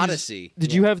an these- odyssey.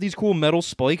 Did you have these cool metal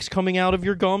spikes coming out of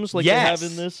your gums like Yes. they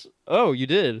have in this? Oh, you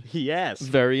did. Yes.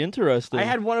 Very interesting. I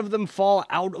had one of them fall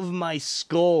out of my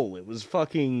skull. It was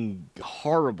fucking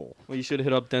horrible. Well, you should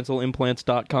hit up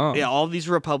dentalimplants.com. Yeah, all these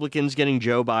Republicans getting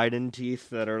Joe Biden teeth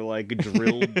that are like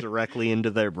drilled directly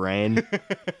into their brain.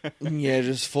 Yeah,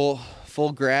 just full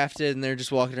grafted, and they're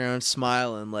just walking around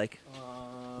smiling like.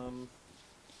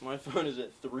 My phone is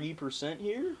at 3%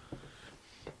 here.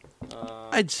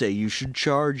 I'd say you should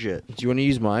charge it. Do you want to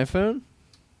use my phone?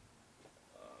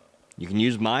 You can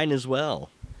use mine as well.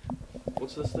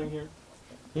 What's this thing here?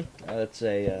 That's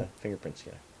a fingerprint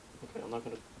scanner. Okay, I'm not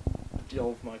gonna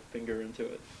delve my finger into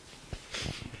it.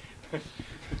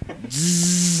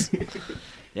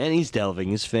 And he's delving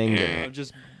his finger. I'm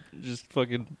just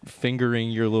fucking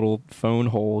fingering your little phone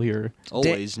hole here.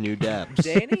 Always new depths.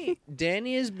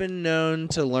 Danny has been known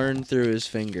to learn through his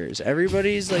fingers.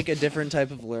 Everybody's like a different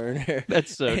type of learner.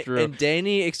 That's so true. And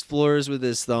Danny explores with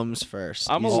his thumbs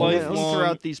first. I'm a He's lifelong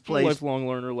throughout these I'm a places. lifelong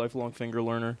learner, lifelong finger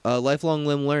learner. lifelong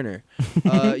limb learner. You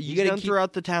He's gotta known keep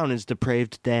throughout the town as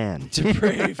Depraved Dan.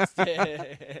 depraved.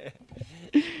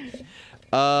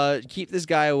 Keep this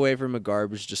guy away from a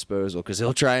garbage disposal because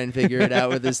he'll try and figure it out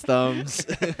with his thumbs.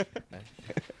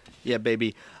 Yeah,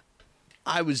 baby.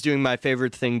 I was doing my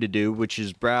favorite thing to do, which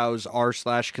is browse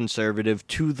r/conservative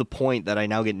to the point that I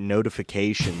now get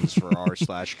notifications for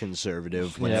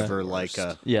r/conservative whenever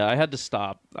Yeah, I had to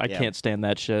stop. I Yeah. can't stand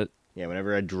that shit. yeah,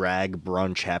 whenever a drag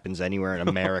brunch happens anywhere in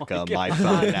America, my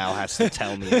phone now has to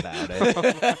tell me about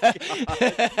it.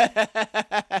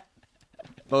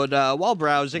 But while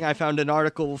browsing, I found an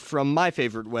article from my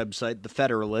favorite website, The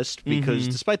Federalist, because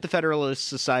despite the Federalist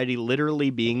Society literally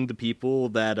being the people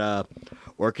that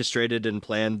orchestrated and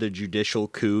planned the judicial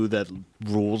coup that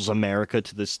rules America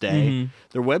to this day,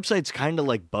 their website's kind of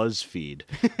like BuzzFeed.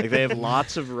 Like they have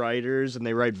lots of writers, and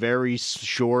they write very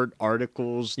short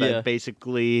articles that Yeah.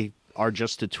 basically are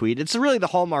just a tweet. It's really the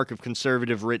hallmark of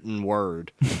conservative written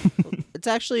word.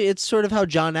 It's sort of how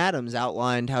John Adams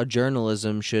outlined how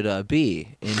journalism should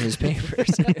be in his papers.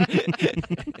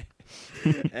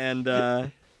 And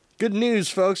good news,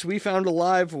 folks. We found a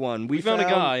live one. We found a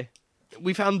guy.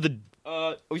 We found the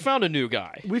We found a new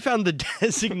guy. We found the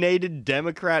designated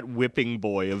Democrat whipping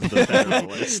boy of the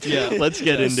Federalist. Yeah. Let's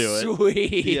get into it.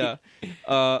 Sweet. Yeah.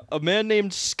 A man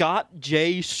named Scott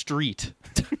J. Street.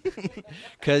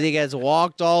 Because he gets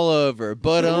walked all over.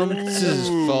 But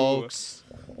folks.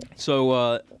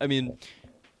 So,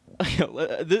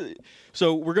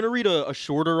 so we're going to read a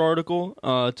shorter article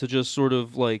to just sort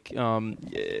of like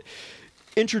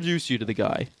introduce you to the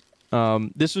guy.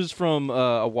 This was from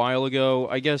a while ago,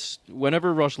 I guess,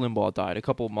 whenever Rush Limbaugh died,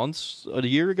 a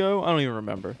year ago? I don't even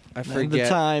remember. I At the forget.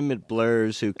 time it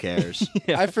blurs, who cares?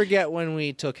 I forget when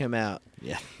we took him out.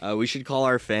 Yeah. We should call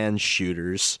our fans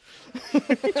shooters.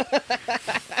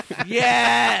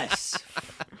 Yes.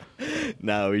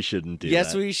 No, we shouldn't do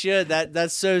Yes, that. we should.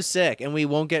 That's so sick, and we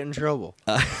won't get in trouble.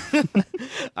 All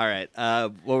right.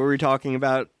 What were we talking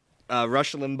about?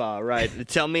 Rush Limbaugh, right.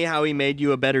 Tell me how he made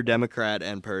you a better Democrat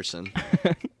and person.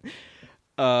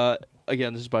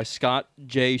 Again, this is by Scott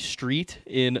J. Street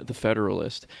in The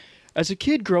Federalist. As a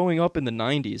kid growing up in the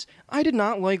 90s, I did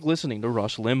not like listening to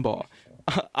Rush Limbaugh.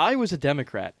 I was a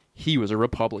Democrat. He was a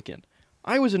Republican.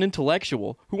 I was an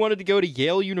intellectual who wanted to go to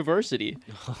Yale University.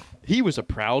 He was a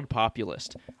proud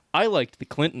populist. I liked the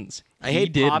Clintons. I He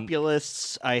hate didn't.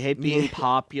 populists. I hate being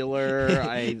popular.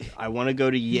 I want to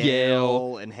go to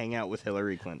Yale and hang out with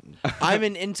Hillary Clinton. I'm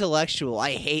an intellectual.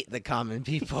 I hate the common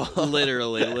people.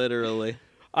 literally.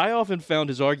 I often found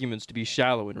his arguments to be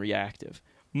shallow and reactive.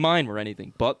 Mine were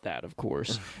anything but that, of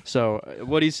course. So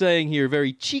what he's saying here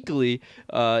very cheekily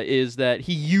is that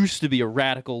he used to be a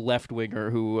radical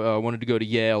left-winger who wanted to go to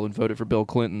Yale and voted for Bill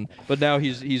Clinton, but now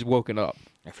he's woken up.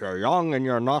 If you're young and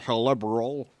you're not a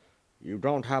liberal, you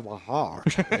don't have a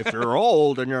heart. If you're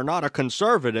old and you're not a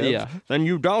conservative, Yeah. then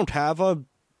you don't have a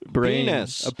Brain.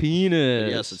 penis. A penis.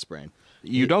 Yes, it's brain.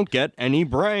 You don't get any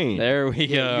brain. There we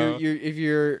go. If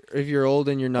you're old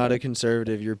and you're not a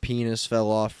conservative, your penis fell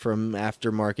off from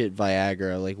aftermarket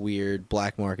Viagra, like weird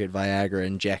black market Viagra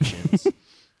injections.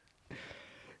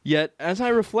 Yet, as I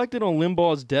reflected on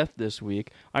Limbaugh's death this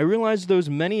week, I realized those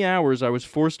many hours I was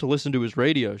forced to listen to his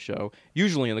radio show,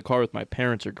 usually in the car with my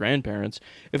parents or grandparents,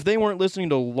 if they weren't listening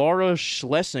to Laura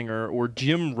Schlesinger or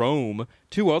Jim Rome,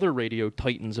 two other radio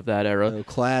titans of that era. Oh,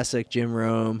 classic Jim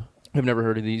Rome. I've never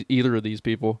heard of either of these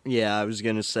people. Yeah, I was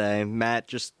going to say, Matt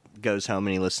just goes home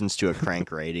and he listens to a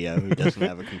crank radio. He doesn't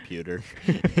have a computer.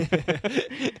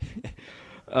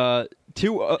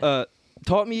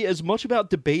 Taught me as much about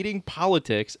debating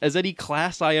politics as any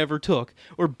class I ever took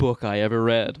or book I ever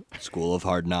read. School of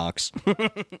Hard Knocks.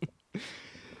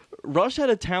 Rush had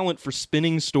a talent for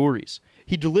spinning stories.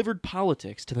 He delivered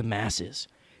politics to the masses.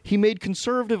 He made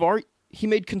conservative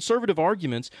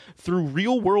arguments through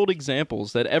real-world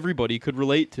examples that everybody could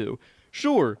relate to.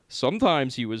 Sure,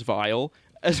 sometimes he was vile,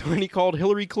 as when he called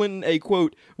Hillary Clinton a,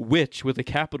 quote, witch with a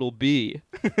capital B.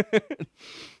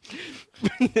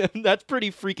 That's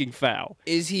pretty freaking foul.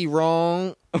 Is he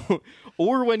wrong?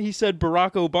 Or when he said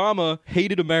Barack Obama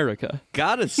hated America.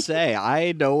 Gotta say,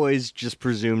 I'd always just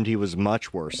presumed he was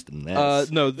much worse than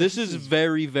this. No, this is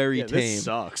very, very Yeah, tame. this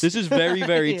sucks. This is very,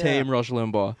 very Yeah. tame, Rush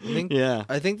Limbaugh.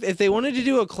 I think if they wanted to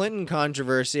do a Clinton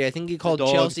controversy, I think he called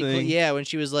dog Chelsea. thing. Yeah, when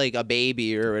she was like a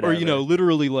baby or whatever. Or,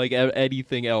 literally like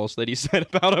anything else that he said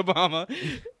about Obama.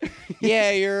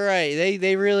 Yeah, you're right.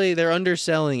 They're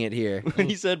underselling it here. When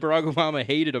he said Barack Obama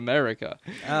hated America.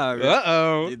 Oh,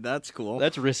 Uh-oh. dude, that's cool.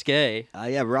 That's risque.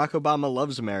 Yeah, Barack Obama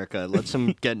loves America. It lets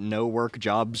him get no work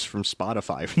jobs from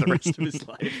Spotify for the rest of his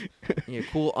life. Yeah,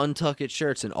 cool untucked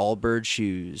shirts and all bird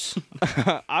shoes.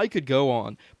 I could go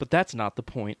on, but that's not the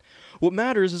point. What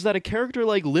matters is that a character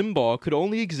like Limbaugh could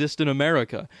only exist in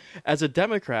America. As a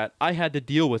Democrat, I had to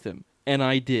deal with him, and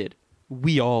I did.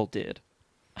 We all did.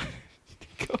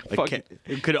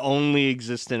 It could only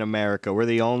exist in America. We're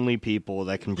the only people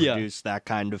that can Yeah. produce that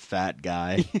kind of fat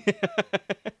guy.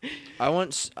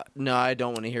 No, I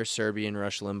don't want to hear Serbian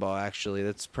Rush Limbaugh, actually.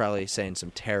 That's probably saying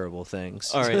some terrible things.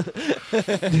 All right.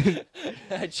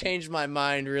 I changed my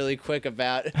mind really quick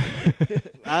about...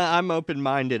 I'm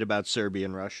open-minded about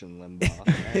Serbian Russian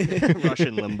Limbaugh.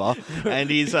 Russian Limbaugh. And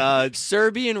he's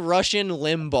Serbian Russian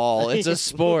Limbaugh. It's a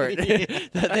sport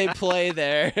that they play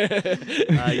there.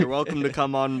 you're welcome to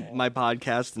come on my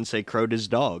podcast and say Crota's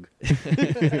dog.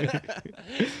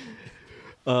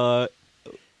 Limbaugh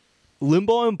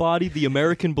embodied the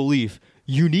American belief,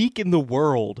 unique in the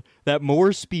world, that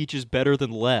more speech is better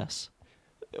than less.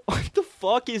 What the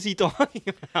fuck is he talking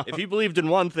about? If he believed in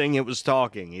one thing, it was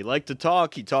talking. He liked to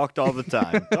talk. He talked all the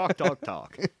time.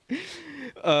 Talk.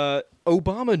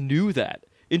 Obama knew that.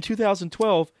 In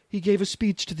 2012, he gave a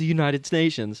speech to the United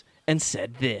Nations and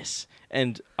said this.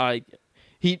 And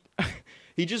he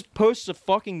just posts a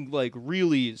fucking, like,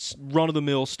 really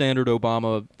run-of-the-mill standard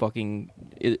Obama fucking,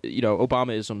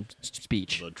 Obamaism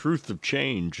speech. The truth of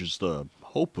change is the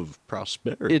hope of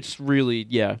prosperity. It's really,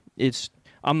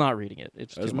 I'm not reading it.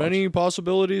 It's As too many much.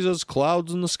 possibilities as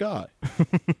clouds in the sky.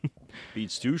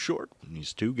 Beats too short, and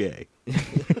he's too gay.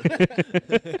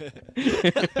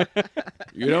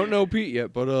 You don't know Pete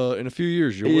yet, but in a few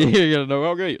years you will. You gotta know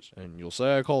how gay he is. And you'll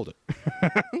say I called it.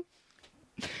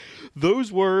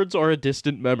 Those words are a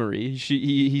distant memory.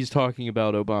 He's talking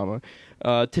about Obama.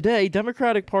 Today,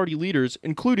 Democratic Party leaders,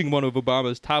 including one of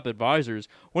Obama's top advisors,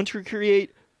 want to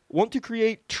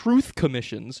create truth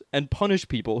commissions and punish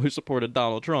people who supported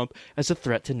Donald Trump as a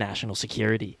threat to national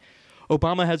security.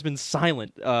 Obama has been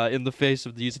silent in the face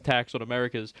of these attacks on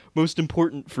America's most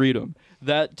important freedom.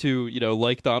 That too,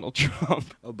 like Donald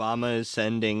Trump. Obama is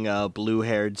sending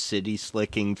blue-haired,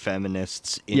 city-slicking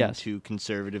feminists into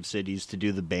conservative cities to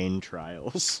do the Bain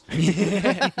trials.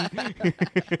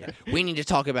 We need to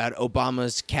talk about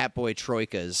Obama's catboy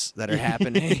troikas that are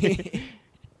happening.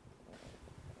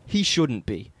 He shouldn't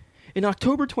be. In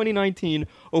October 2019,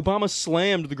 Obama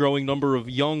slammed the growing number of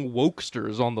young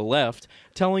wokesters on the left,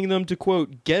 telling them to,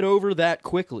 quote, get over that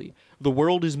quickly. The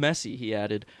world is messy, he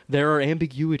added. There are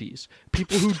ambiguities.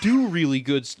 People who do really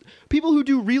good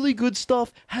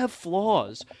stuff have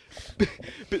flaws.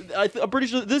 I'm pretty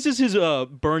sure this is his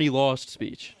Bernie Lost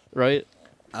speech, right?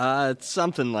 It's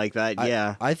something like that,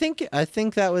 yeah. I think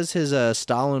that was his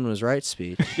Stalin was right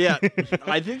speech. Yeah,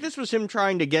 I think this was him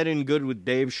trying to get in good with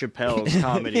Dave Chappelle's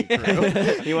comedy crew.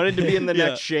 He wanted to be in the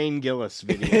next Shane Gillis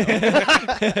video.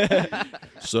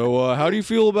 So how do you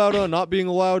feel about not being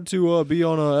allowed to be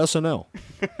on SNL?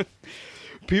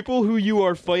 People who you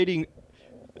are fighting...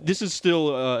 This is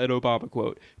still an Obama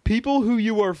quote. People who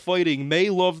you are fighting may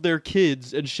love their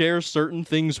kids and share certain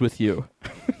things with you.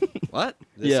 What?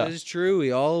 This Yeah. is true.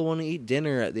 We all want to eat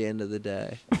dinner at the end of the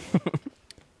day.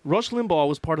 Rush Limbaugh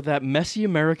was part of that messy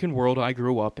American world I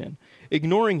grew up in.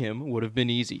 Ignoring him would have been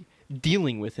easy.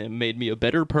 Dealing with him made me a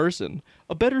better person,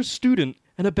 a better student,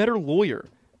 and a better lawyer.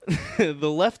 The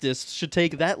leftists should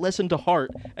take that lesson to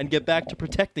heart and get back to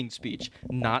protecting speech,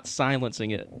 not silencing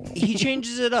it. He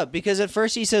changes it up because at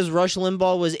first he says Rush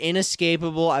Limbaugh was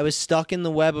inescapable. I was stuck in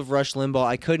the web of Rush Limbaugh.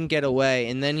 I couldn't get away.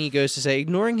 And then he goes to say,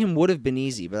 ignoring him would have been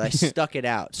easy, but I stuck it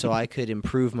out so I could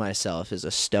improve myself as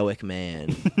a stoic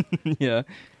man. Yeah.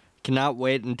 Cannot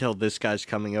wait until this guy's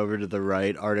coming over to the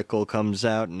right article comes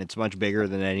out, and it's much bigger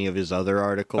than any of his other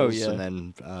articles. Oh, yeah.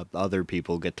 And then other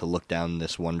people get to look down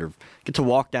get to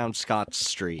walk down Scott's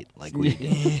Street like we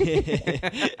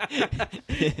did.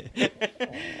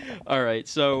 All right,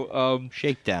 so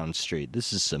Shakedown Street.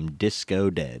 This is some Disco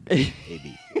Dead,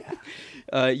 baby.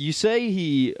 you say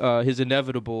his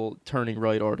inevitable turning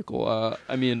right article.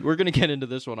 I mean, we're gonna get into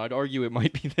this one. I'd argue it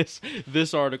might be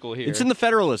this article here. It's in the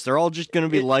Federalist. They're all just going to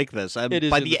be like this. it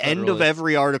is By in the the end of Federalist.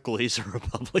 every article, he's a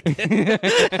Republican.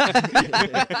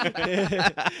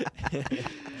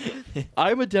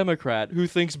 I'm a Democrat who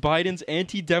thinks Biden's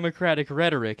anti-democratic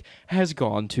rhetoric has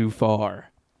gone too far.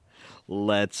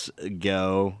 Let's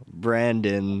go,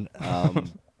 Brandon.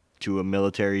 To a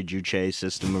military juche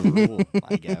system of rule,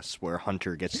 I guess, where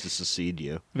Hunter gets to secede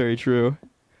you. Very true.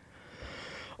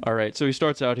 All right, so he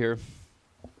starts out here.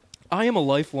 I am a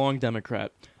lifelong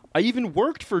Democrat. I even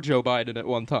worked for Joe Biden at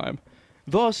one time.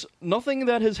 Thus, nothing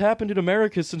that has happened in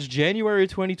America since January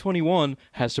 2021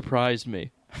 has surprised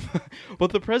me.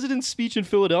 But the president's speech in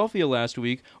Philadelphia last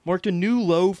week marked a new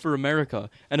low for America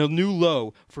and a new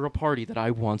low for a party that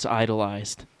I once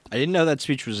idolized. I didn't know that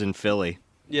speech was in Philly.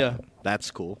 Yeah,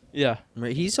 That's cool. yeah.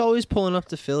 He's always pulling up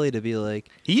to Philly to be like,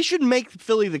 He should make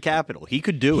Philly the capital. He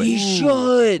could do it. he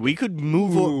should. We could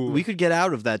move. We could get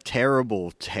out of that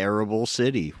terrible, terrible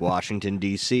city, Washington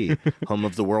D.C., home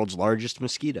of the world's largest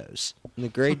mosquitoes. The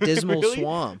Great Dismal Really?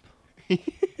 Swamp.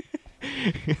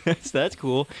 That's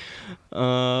cool.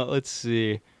 Let's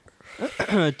see.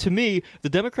 To me, the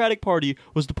Democratic Party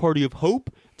was the party of hope,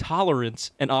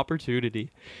 tolerance, and opportunity.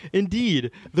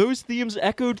 Indeed, those themes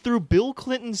echoed through Bill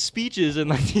Clinton's speeches in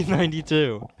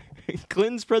 1992.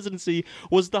 Clinton's presidency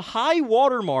was the high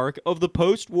watermark of the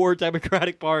post-war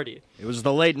Democratic Party. It was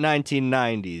the late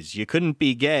 1990s. You couldn't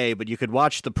be gay, but you could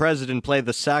watch the president play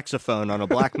the saxophone on a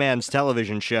black man's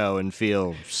television show and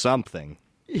feel something.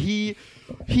 He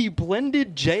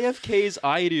blended JFK's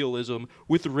idealism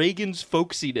with Reagan's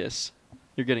folksiness.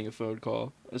 You're getting a phone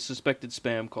call, a suspected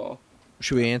spam call.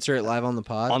 Should we answer it live on the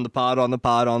pod? On the pod, on the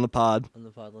pod, on the pod. On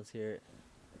the pod, let's hear it.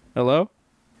 Hello?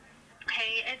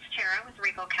 Hey, it's Tara with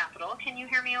Regal Capital. Can you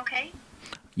hear me okay?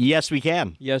 Yes, we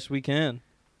can. Yes, we can.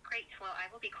 Great. Well,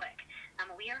 I will be quick.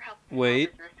 We are helping Wait.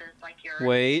 small businesses like yours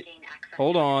Wait. gain access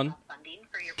Hold to on. additional funding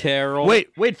for your Carol.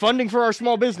 Wait, funding for our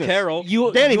small business. Carol.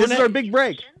 Danny, this is our big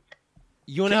break.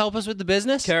 You want to help us with the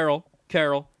business? Carol.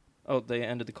 Oh, they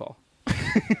ended the call.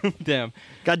 Damn.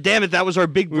 God damn it, that was our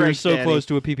big We break, were so Danny. close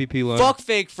to a PPP loan. Fuck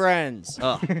fake friends.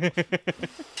 I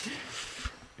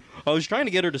was trying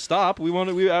to get her to stop. I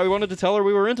wanted to tell her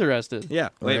we were interested. Yeah.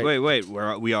 Right. Wait.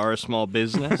 We are a small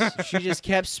business. She just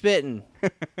kept spitting.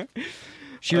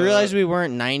 She realized we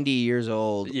weren't 90 years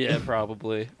old. Yeah,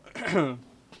 probably.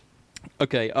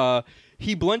 Okay,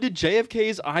 he blended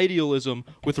JFK's idealism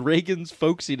with Reagan's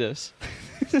folksiness.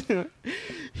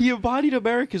 He embodied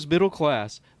America's middle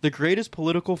class, the greatest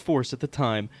political force at the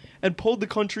time, and pulled the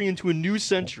country into a new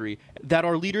century that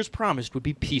our leaders promised would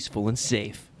be peaceful and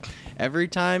safe. Every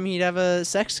time he'd have a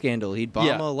sex scandal, he'd bomb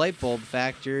Yeah. a light bulb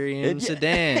factory in Yeah,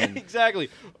 Sudan. Exactly.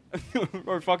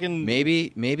 Or fucking...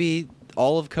 Maybe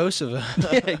all of Kosovo.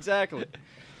 Yeah, exactly.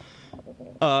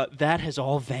 That has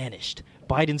all vanished.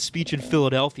 Biden's speech in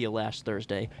Philadelphia last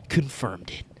Thursday confirmed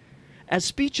it. As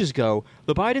speeches go,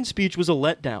 the Biden speech was a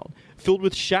letdown, filled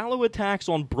with shallow attacks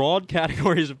on broad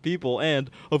categories of people and,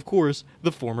 of course,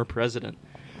 the former president.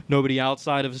 Nobody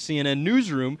outside of a CNN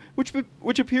newsroom,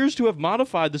 which appears to have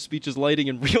modified the speech's lighting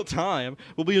in real time,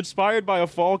 will be inspired by a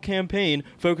fall campaign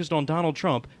focused on Donald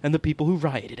Trump and the people who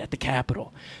rioted at the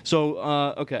Capitol. So,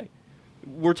 okay.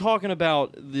 We're talking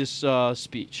about this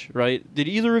speech, right? Did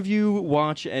either of you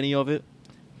watch any of it?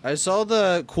 I saw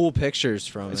the cool pictures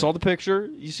from I it. saw the picture.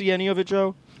 You see any of it,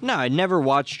 Joe? No, I never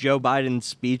watched Joe Biden's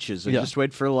speeches. I Yeah. just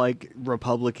wait for like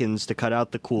Republicans to cut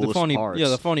out the coolest parts. Yeah,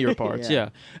 the funnier parts. Yeah. yeah.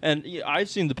 And yeah, I've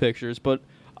seen the pictures, but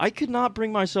I could not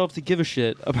bring myself to give a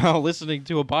shit about listening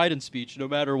to a Biden speech, no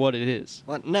matter what it is.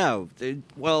 Well, no.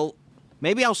 Well,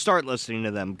 maybe I'll start listening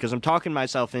to them because I'm talking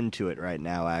myself into it right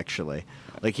now, actually.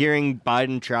 Like hearing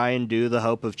Biden try and do the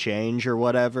hope of change or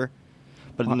whatever.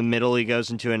 But in the middle, he goes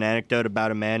into an anecdote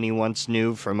about a man he once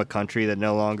knew from a country that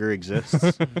no longer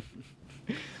exists.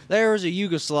 There was a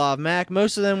Yugoslav, Mac.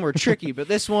 Most of them were tricky, but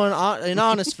this one, an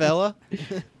honest fella.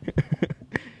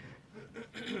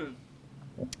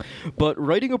 But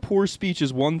writing a poor speech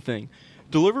is one thing.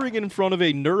 Delivering it in front of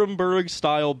a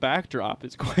Nuremberg-style backdrop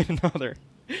is quite another.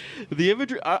 The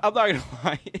imagery, I'm not gonna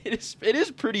lie, it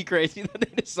is pretty crazy that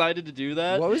they decided to do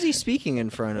that. What was he speaking in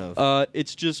front of?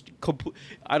 It's just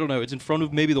I don't know. It's in front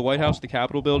of maybe the White House, the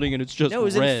Capitol building, and it's just No, it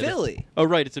was red. in Philly. Oh,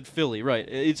 right, it's in Philly, right?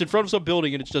 It's in front of some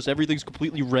building, and it's just everything's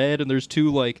completely red, and there's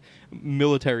two like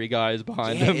military guys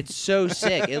behind Yeah, them. it's so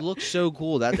sick. It looks so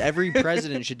cool. That every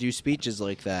president should do speeches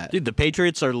like that. Dude, the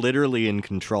Patriots are literally in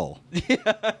control.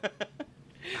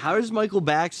 How is Michael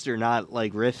Baxter not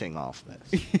like riffing off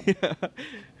this?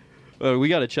 We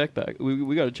got to check back.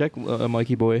 We got to check,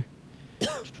 Mikey boy.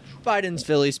 Biden's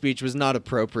Philly speech was not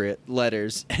appropriate.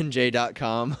 Letters,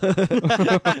 NJ.com.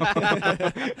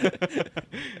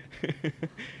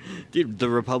 Dude, the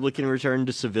Republican return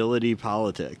to civility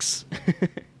politics.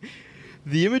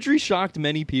 The imagery shocked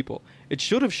many people. It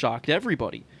should have shocked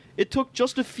everybody. It took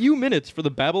just a few minutes for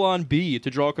the Babylon Bee to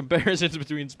draw comparisons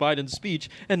between Biden's speech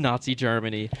and Nazi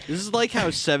Germany. This is like how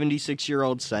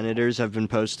 76-year-old senators have been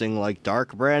posting like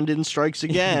Dark Brandon strikes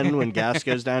again when gas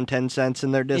goes down 10 cents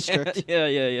in their district.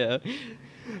 Yeah.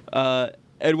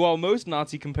 And while most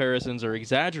Nazi comparisons are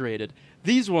exaggerated,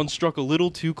 these ones struck a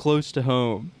little too close to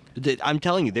home. I'm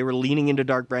telling you, they were leaning into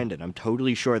Dark Brandon. I'm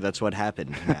totally sure that's what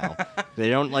happened now. They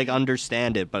don't,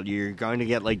 understand it, but you're going to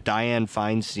get, Dianne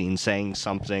Feinstein saying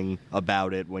something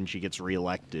about it when she gets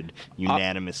reelected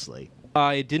unanimously.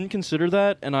 I didn't consider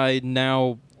that, and I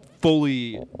now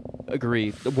fully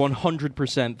agree.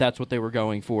 100% that's what they were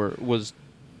going for, was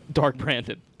Dark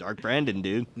Brandon. Dark Brandon,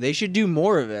 dude. They should do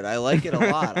more of it. I like it a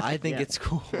lot. I think it's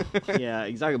cool. Yeah,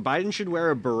 exactly. Biden should wear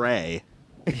a beret.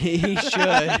 He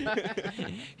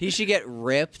should. He should get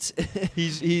ripped.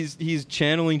 He's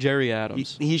channeling Jerry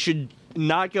Adams. He should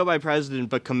not go by president,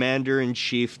 but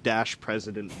Commander-in-Chief -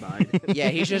 President Biden. Yeah,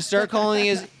 he should start calling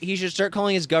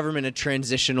his government a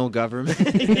transitional government.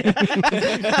 He should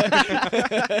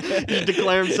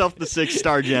declare himself the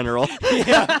 6-star general.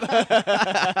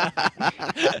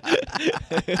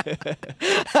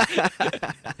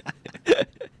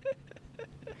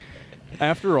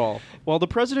 After all, while the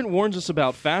president warns us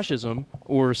about fascism,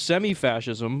 or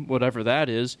semi-fascism, whatever that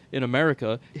is, in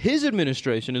America, his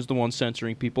administration is the one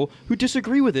censoring people who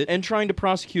disagree with it and trying to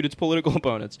prosecute its political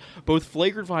opponents, both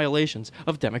flagrant violations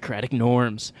of democratic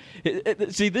norms.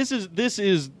 See,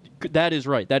 that is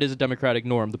right. That is a democratic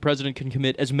norm. The president can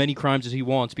commit as many crimes as he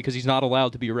wants because he's not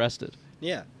allowed to be arrested.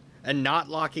 Yeah. And not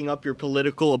locking up your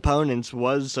political opponents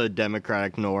was a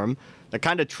democratic norm. The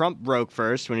kind of Trump broke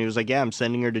first when he was like, yeah, I'm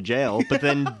sending her to jail, but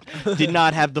then did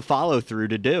not have the follow-through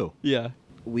to do. Yeah.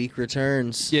 Weak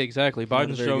returns. Yeah, exactly.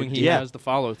 Biden's showing he has the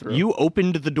follow-through. You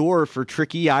opened the door for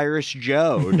tricky Irish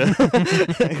Joe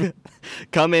to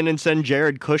come in and send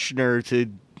Jared Kushner to,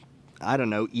 I don't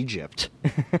know, Egypt.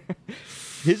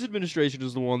 His administration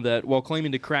is the one that, while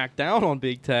claiming to crack down on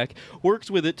big tech,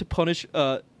 works with it to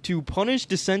punish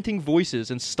dissenting voices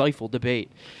and stifle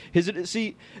debate. This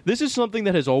is something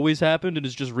that has always happened and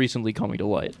is just recently coming to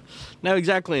light. No,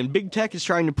 exactly. And big tech is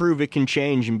trying to prove it can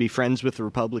change and be friends with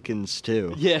Republicans,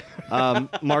 too. Yeah.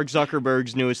 Mark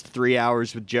Zuckerberg's newest 3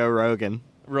 Hours with Joe Rogan.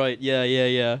 Right,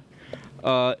 yeah.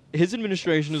 His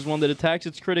administration is one that attacks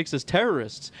its critics as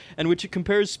terrorists, and which it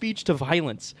compares speech to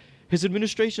violence. His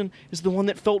administration is the one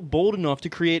that felt bold enough to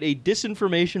create a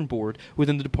disinformation board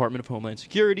within the Department of Homeland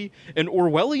Security, an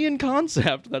Orwellian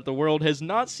concept that the world has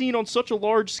not seen on such a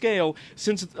large scale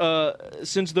since those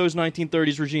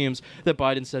 1930s regimes that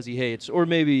Biden says he hates. Or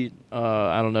maybe,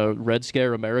 I don't know, Red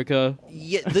Scare America?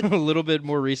 Yeah, a little bit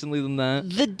more recently than that.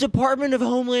 The Department of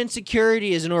Homeland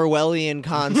Security is an Orwellian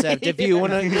concept, if you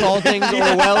want to call things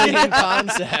Orwellian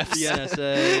concepts. The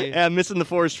NSA. Yeah, missing the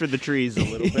forest for the trees a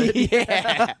little bit.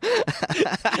 Yeah.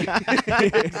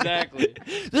 Exactly.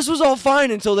 This was all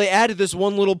fine until they added this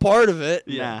one little part of it.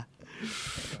 Yeah.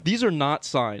 These are not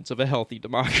signs of a healthy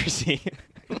democracy.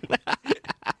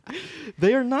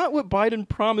 They are not what Biden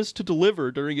promised to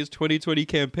deliver during his 2020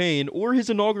 campaign or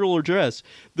his inaugural address,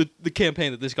 the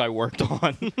campaign that this guy worked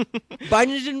on.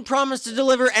 Biden didn't promise to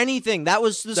deliver anything. That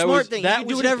was the smart thing. He can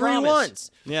do whatever he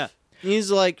wants. Yeah. He's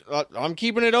like, I'm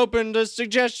keeping it open to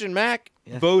suggestion, Mac.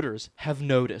 Yeah. Voters have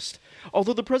noticed.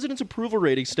 Although the president's approval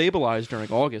rating stabilized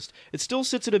during August, it still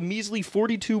sits at a measly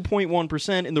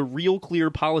 42.1% in the Real Clear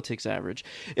Politics average.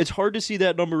 It's hard to see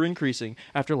that number increasing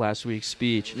after last week's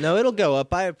speech. No, it'll go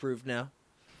up. I approve now.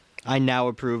 I now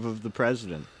approve of the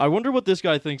president. I wonder what this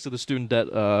guy thinks of the student debt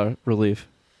relief.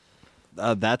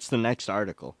 That's the next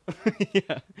article.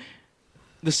 Yeah.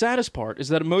 The saddest part is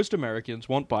that most Americans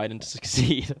want Biden to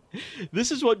succeed.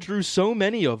 This is what drew so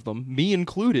many of them, me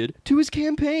included, to his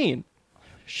campaign.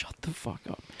 Shut the fuck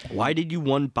up. Why did you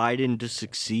want Biden to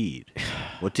succeed?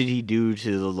 What did he do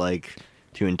to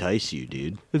entice you,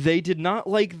 dude? They did not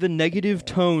like the negative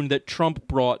tone that Trump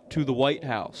brought to the White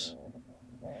House.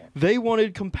 They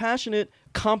wanted compassionate,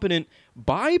 competent,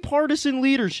 bipartisan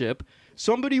leadership,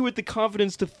 somebody with the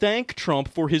confidence to thank Trump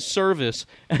for his service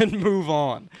and move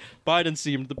on. Biden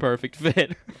seemed the perfect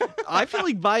fit. I feel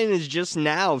like Biden has just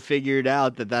now figured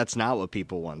out that that's not what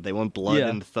people want. They want blood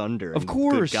and thunder. Of and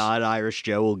course. Good God, Irish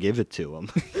Joe will give it to him.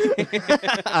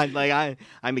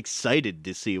 I'm excited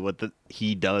to see what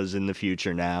he does in the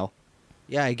future now.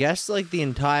 Yeah, I guess the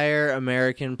entire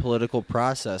American political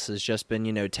process has just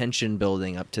been, tension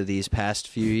building up to these past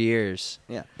few years.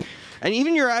 Yeah. And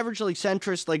even your average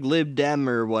centrist Lib Dem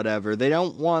or whatever, they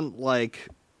don't want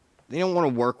to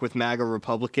work with MAGA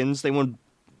Republicans. They want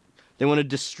to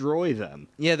destroy them.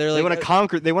 Yeah, they want to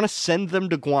conquer. They want to send them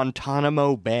to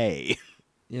Guantanamo Bay.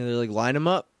 Yeah, they're line them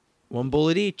up, one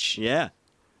bullet each. Yeah.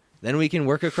 Then we can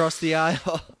work across the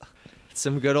aisle.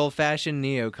 Some good old-fashioned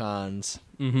neocons.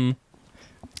 Mm-hmm.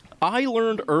 I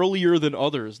learned earlier than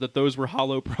others that those were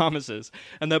hollow promises,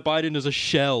 and that Biden is a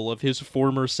shell of his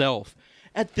former self.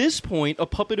 at this point a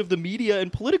puppet of the media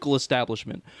and political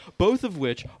establishment, both of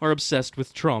which are obsessed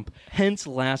with Trump, hence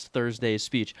last Thursday's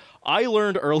speech. I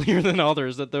learned earlier than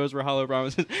others that those were hollow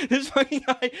promises. This fucking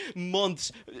guy,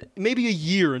 months, maybe a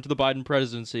year into the Biden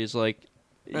presidency, is like,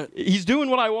 he's doing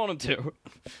what I want him to.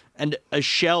 And a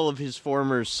shell of his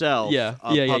former self. Yeah,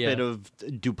 A yeah, puppet yeah.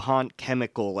 of DuPont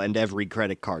Chemical and every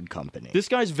credit card company. This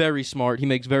guy's very smart. He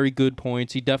makes very good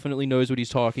points. He definitely knows what he's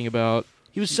talking about.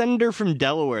 He was senator from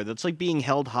Delaware. That's like being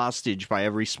held hostage by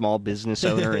every small business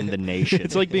owner in the nation.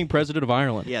 It's like being president of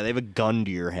Ireland. Yeah, they have a gun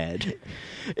to your head.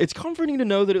 It's comforting to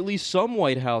know that at least some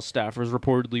White House staffers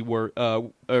reportedly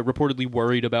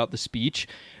worried about the speech.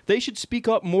 They should speak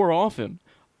up more often.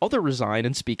 Others resign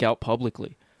and speak out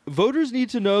publicly. Voters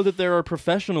need to know that there are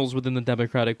professionals within the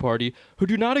Democratic Party who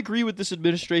do not agree with this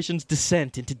administration's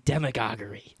descent into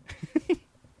demagoguery.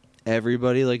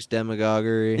 Everybody likes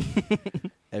demagoguery.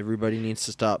 Everybody needs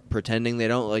to stop pretending they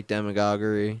don't like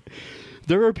demagoguery.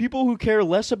 There are people who care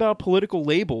less about political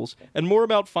labels and more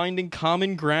about finding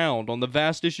common ground on the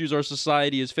vast issues our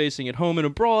society is facing at home and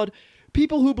abroad.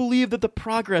 People who believe that the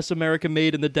progress America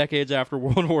made in the decades after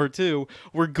World War II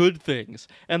were good things,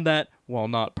 and that, while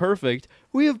not perfect,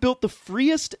 we have built the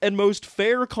freest and most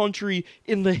fair country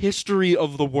in the history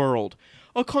of the world.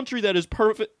 A country that is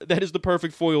the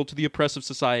perfect foil to the oppressive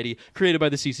society created by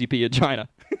the CCP in China.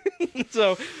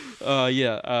 So,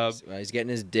 He's getting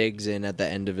his digs in at the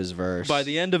end of his verse. by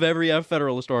the end of every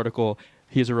Federalist article,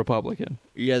 he's a Republican.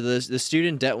 Yeah, the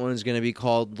student debt one is going to be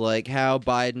called, like, how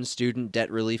Biden's student debt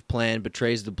relief plan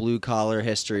betrays the blue-collar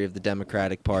history of the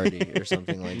Democratic Party, or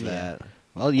something like that.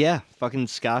 Well, yeah, fucking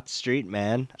Scott Street,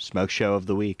 man. Smoke show of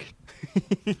the week.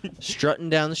 Strutting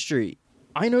down the street.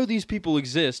 I know these people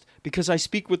exist because I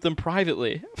speak with them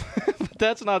privately. But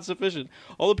that's not sufficient.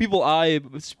 All the people I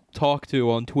talk to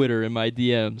on Twitter in my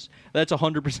DMs, that's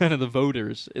 100% of the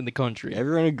voters in the country.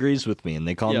 Everyone agrees with me, and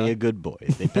they call Yeah. me a good boy.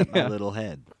 They pet Yeah. my little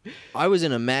head. I was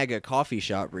in a MAGA coffee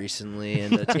shop recently,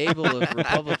 and a table of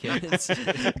Republicans.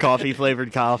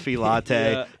 Coffee-flavored coffee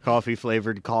latte, Yeah.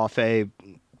 coffee-flavored coffee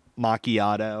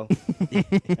macchiato,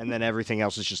 and then everything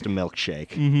else is just a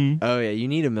milkshake. Oh, yeah, you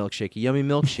need a milkshake, a yummy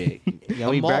milkshake.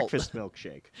 Yummy A malt. breakfast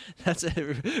milkshake. That's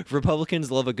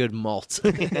Republicans love a good malt.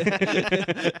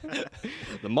 The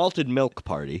malted milk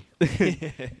party.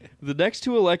 The next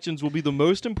two elections will be the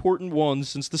most important ones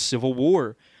since the Civil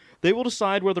War. They will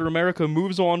decide whether America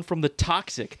moves on from the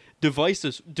toxic,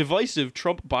 divisive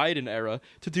Trump-Biden era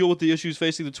to deal with the issues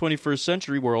facing the 21st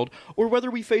century world, or whether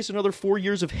we face another 4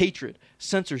 years of hatred,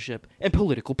 censorship, and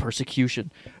political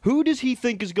persecution. Who does he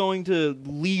think is going to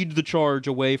lead the charge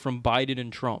away from Biden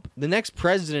and Trump? The next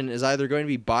president is either going to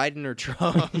be Biden or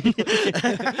Trump.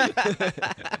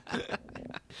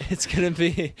 It's going to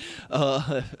be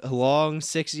a long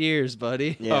 6 years,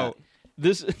 buddy. Yeah. Oh,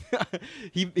 this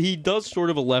he does sort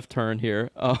of a left turn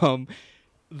here.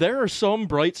 There are some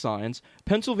bright signs.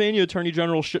 Pennsylvania Attorney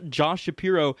General Josh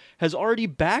Shapiro has already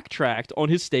backtracked on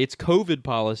his state's COVID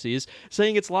policies,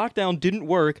 saying its lockdown didn't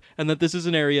work and that this is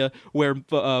an area where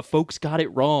folks got it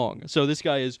wrong. So this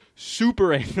guy is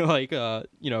super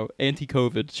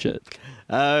anti-COVID shit.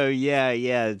 Oh, yeah,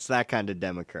 it's that kind of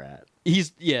Democrat. He's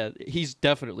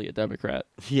definitely a Democrat.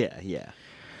 Yeah.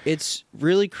 It's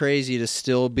really crazy to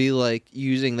still be like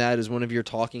using that as one of your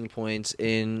talking points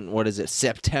in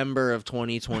September of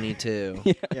 2022.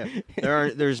 Yeah.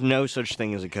 There's no such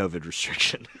thing as a COVID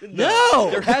restriction. No!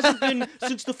 There hasn't been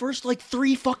since the first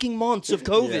 3 fucking months of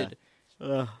COVID.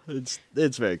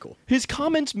 It's very cool. His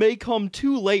comments may come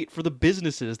too late for the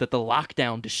businesses that the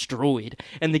lockdown destroyed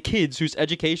and the kids whose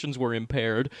educations were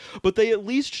impaired, but they at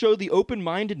least show the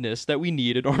open-mindedness that we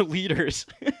need in our leaders.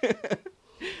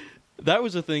 That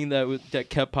was a thing that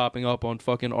kept popping up on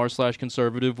fucking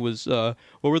r/conservative was, what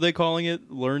were they calling it?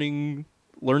 Learning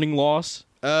loss?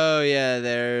 Oh, yeah,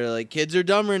 they're like, kids are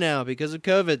dumber now because of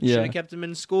COVID. Yeah. Should have kept them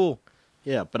in school.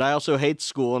 Yeah, but I also hate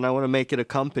school, and I want to make it a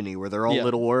company where they're all Yeah.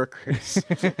 little workers,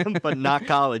 but not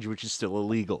college, which is still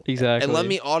illegal. Exactly. And let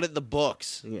me audit the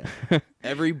books. Yeah.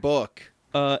 Every book.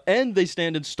 And they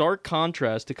stand in stark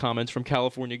contrast to comments from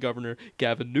California Governor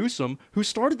Gavin Newsom, who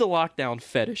started the lockdown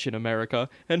fetish in America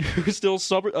and who still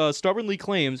stubbornly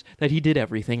claims that he did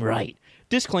everything right.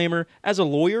 Disclaimer, as a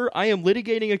lawyer, I am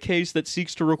litigating a case that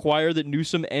seeks to require that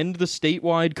Newsom end the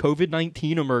statewide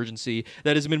COVID-19 emergency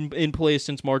that has been in place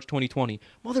since March 2020.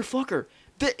 Motherfucker,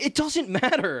 it doesn't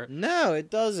matter. No, it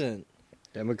doesn't.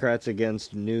 Democrats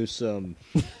against Newsom.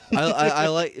 I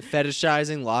like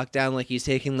fetishizing lockdown like he's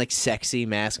taking sexy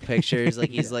mask pictures,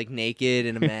 like he's naked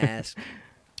in a mask.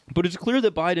 But it's clear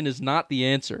that Biden is not the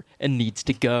answer and needs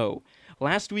to go.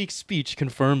 Last week's speech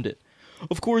confirmed it.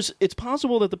 Of course, it's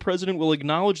possible that the president will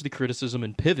acknowledge the criticism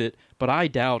and pivot, but I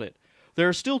doubt it. There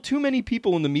are still too many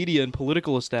people in the media and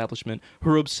political establishment who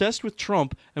are obsessed with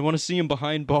Trump and want to see him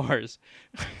behind bars.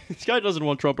 This guy doesn't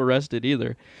want Trump arrested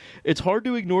either. It's hard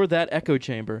to ignore that echo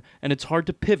chamber, and it's hard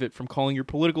to pivot from calling your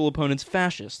political opponents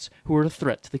fascists who are a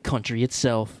threat to the country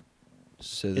itself.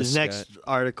 So His next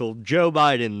article, Joe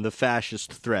Biden, the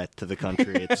fascist threat to the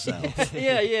country itself.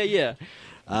 Yeah.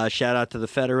 Shout out to the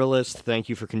Federalist. Thank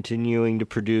you for continuing to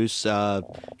produce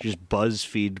just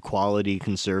BuzzFeed quality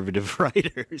conservative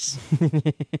writers.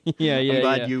 Yeah. I'm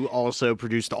glad you also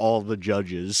produced all the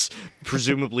judges,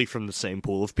 presumably from the same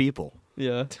pool of people.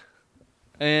 Yeah.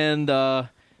 And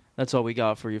that's all we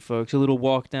got for you folks. A little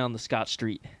walk down the Scott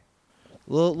Street.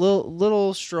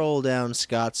 Little stroll down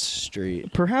Scott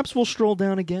Street. Perhaps we'll stroll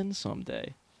down again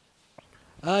someday.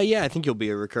 Yeah, I think you'll be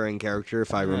a recurring character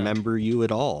if I remember you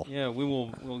at all. Yeah, we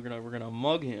will. We're gonna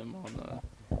mug him on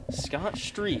the Scott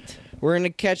Street. We're gonna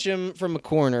catch him from a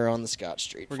corner on the Scott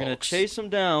Street. We're gonna chase him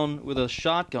down with a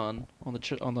shotgun on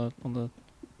the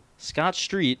Scott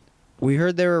Street. We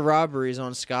heard there were robberies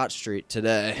on Scott Street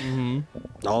today. Mm-hmm.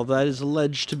 All that is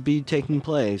alleged to be taking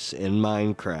place in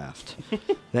Minecraft.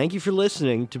 Thank you for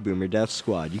listening to Boomer Death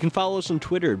Squad. You can follow us on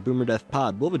Twitter at Boomer Death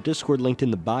Pod. We'll have a Discord linked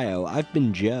in the bio. I've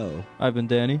been Joe. I've been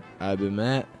Danny. I've been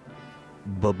Matt.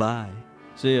 Bye-bye.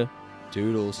 See ya.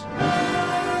 Doodles.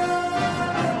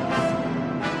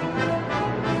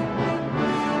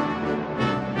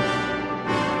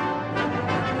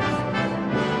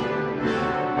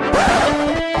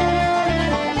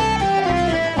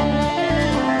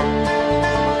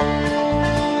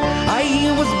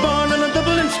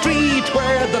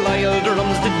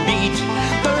 Drums did beat,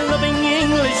 their loving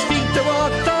English feet they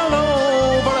walked all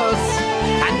over us.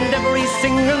 And every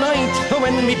single night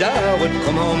when me dad would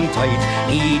come home tight,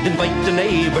 he'd invite the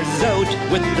neighbours out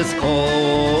with this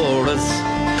chorus.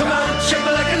 Come on,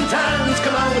 shibboleth and tans,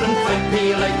 come out and fight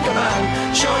me like a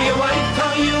man. Show your wife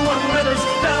how you won medals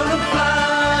down in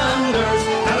Flanders.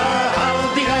 Tell her how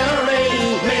the IRA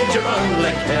made you run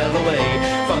like hell away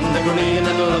from the green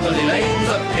and lovely lanes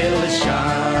of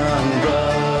Killishandra.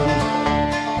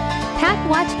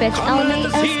 Watch bitch LMA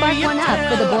and spark one up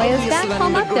for the boyos back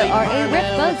home up there are a rip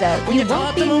bozo. You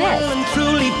won't be missed. And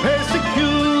truly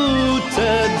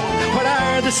persecuted. What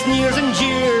are the sneers and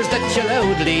jeers that you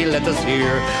loudly let us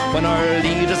hear when our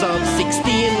leaders of 16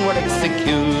 were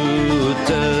executed?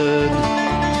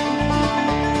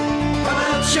 Come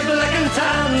on, shibboleth and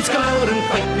tans, come out and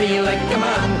fight me like a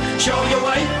man. Show your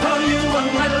wife how you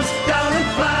won medals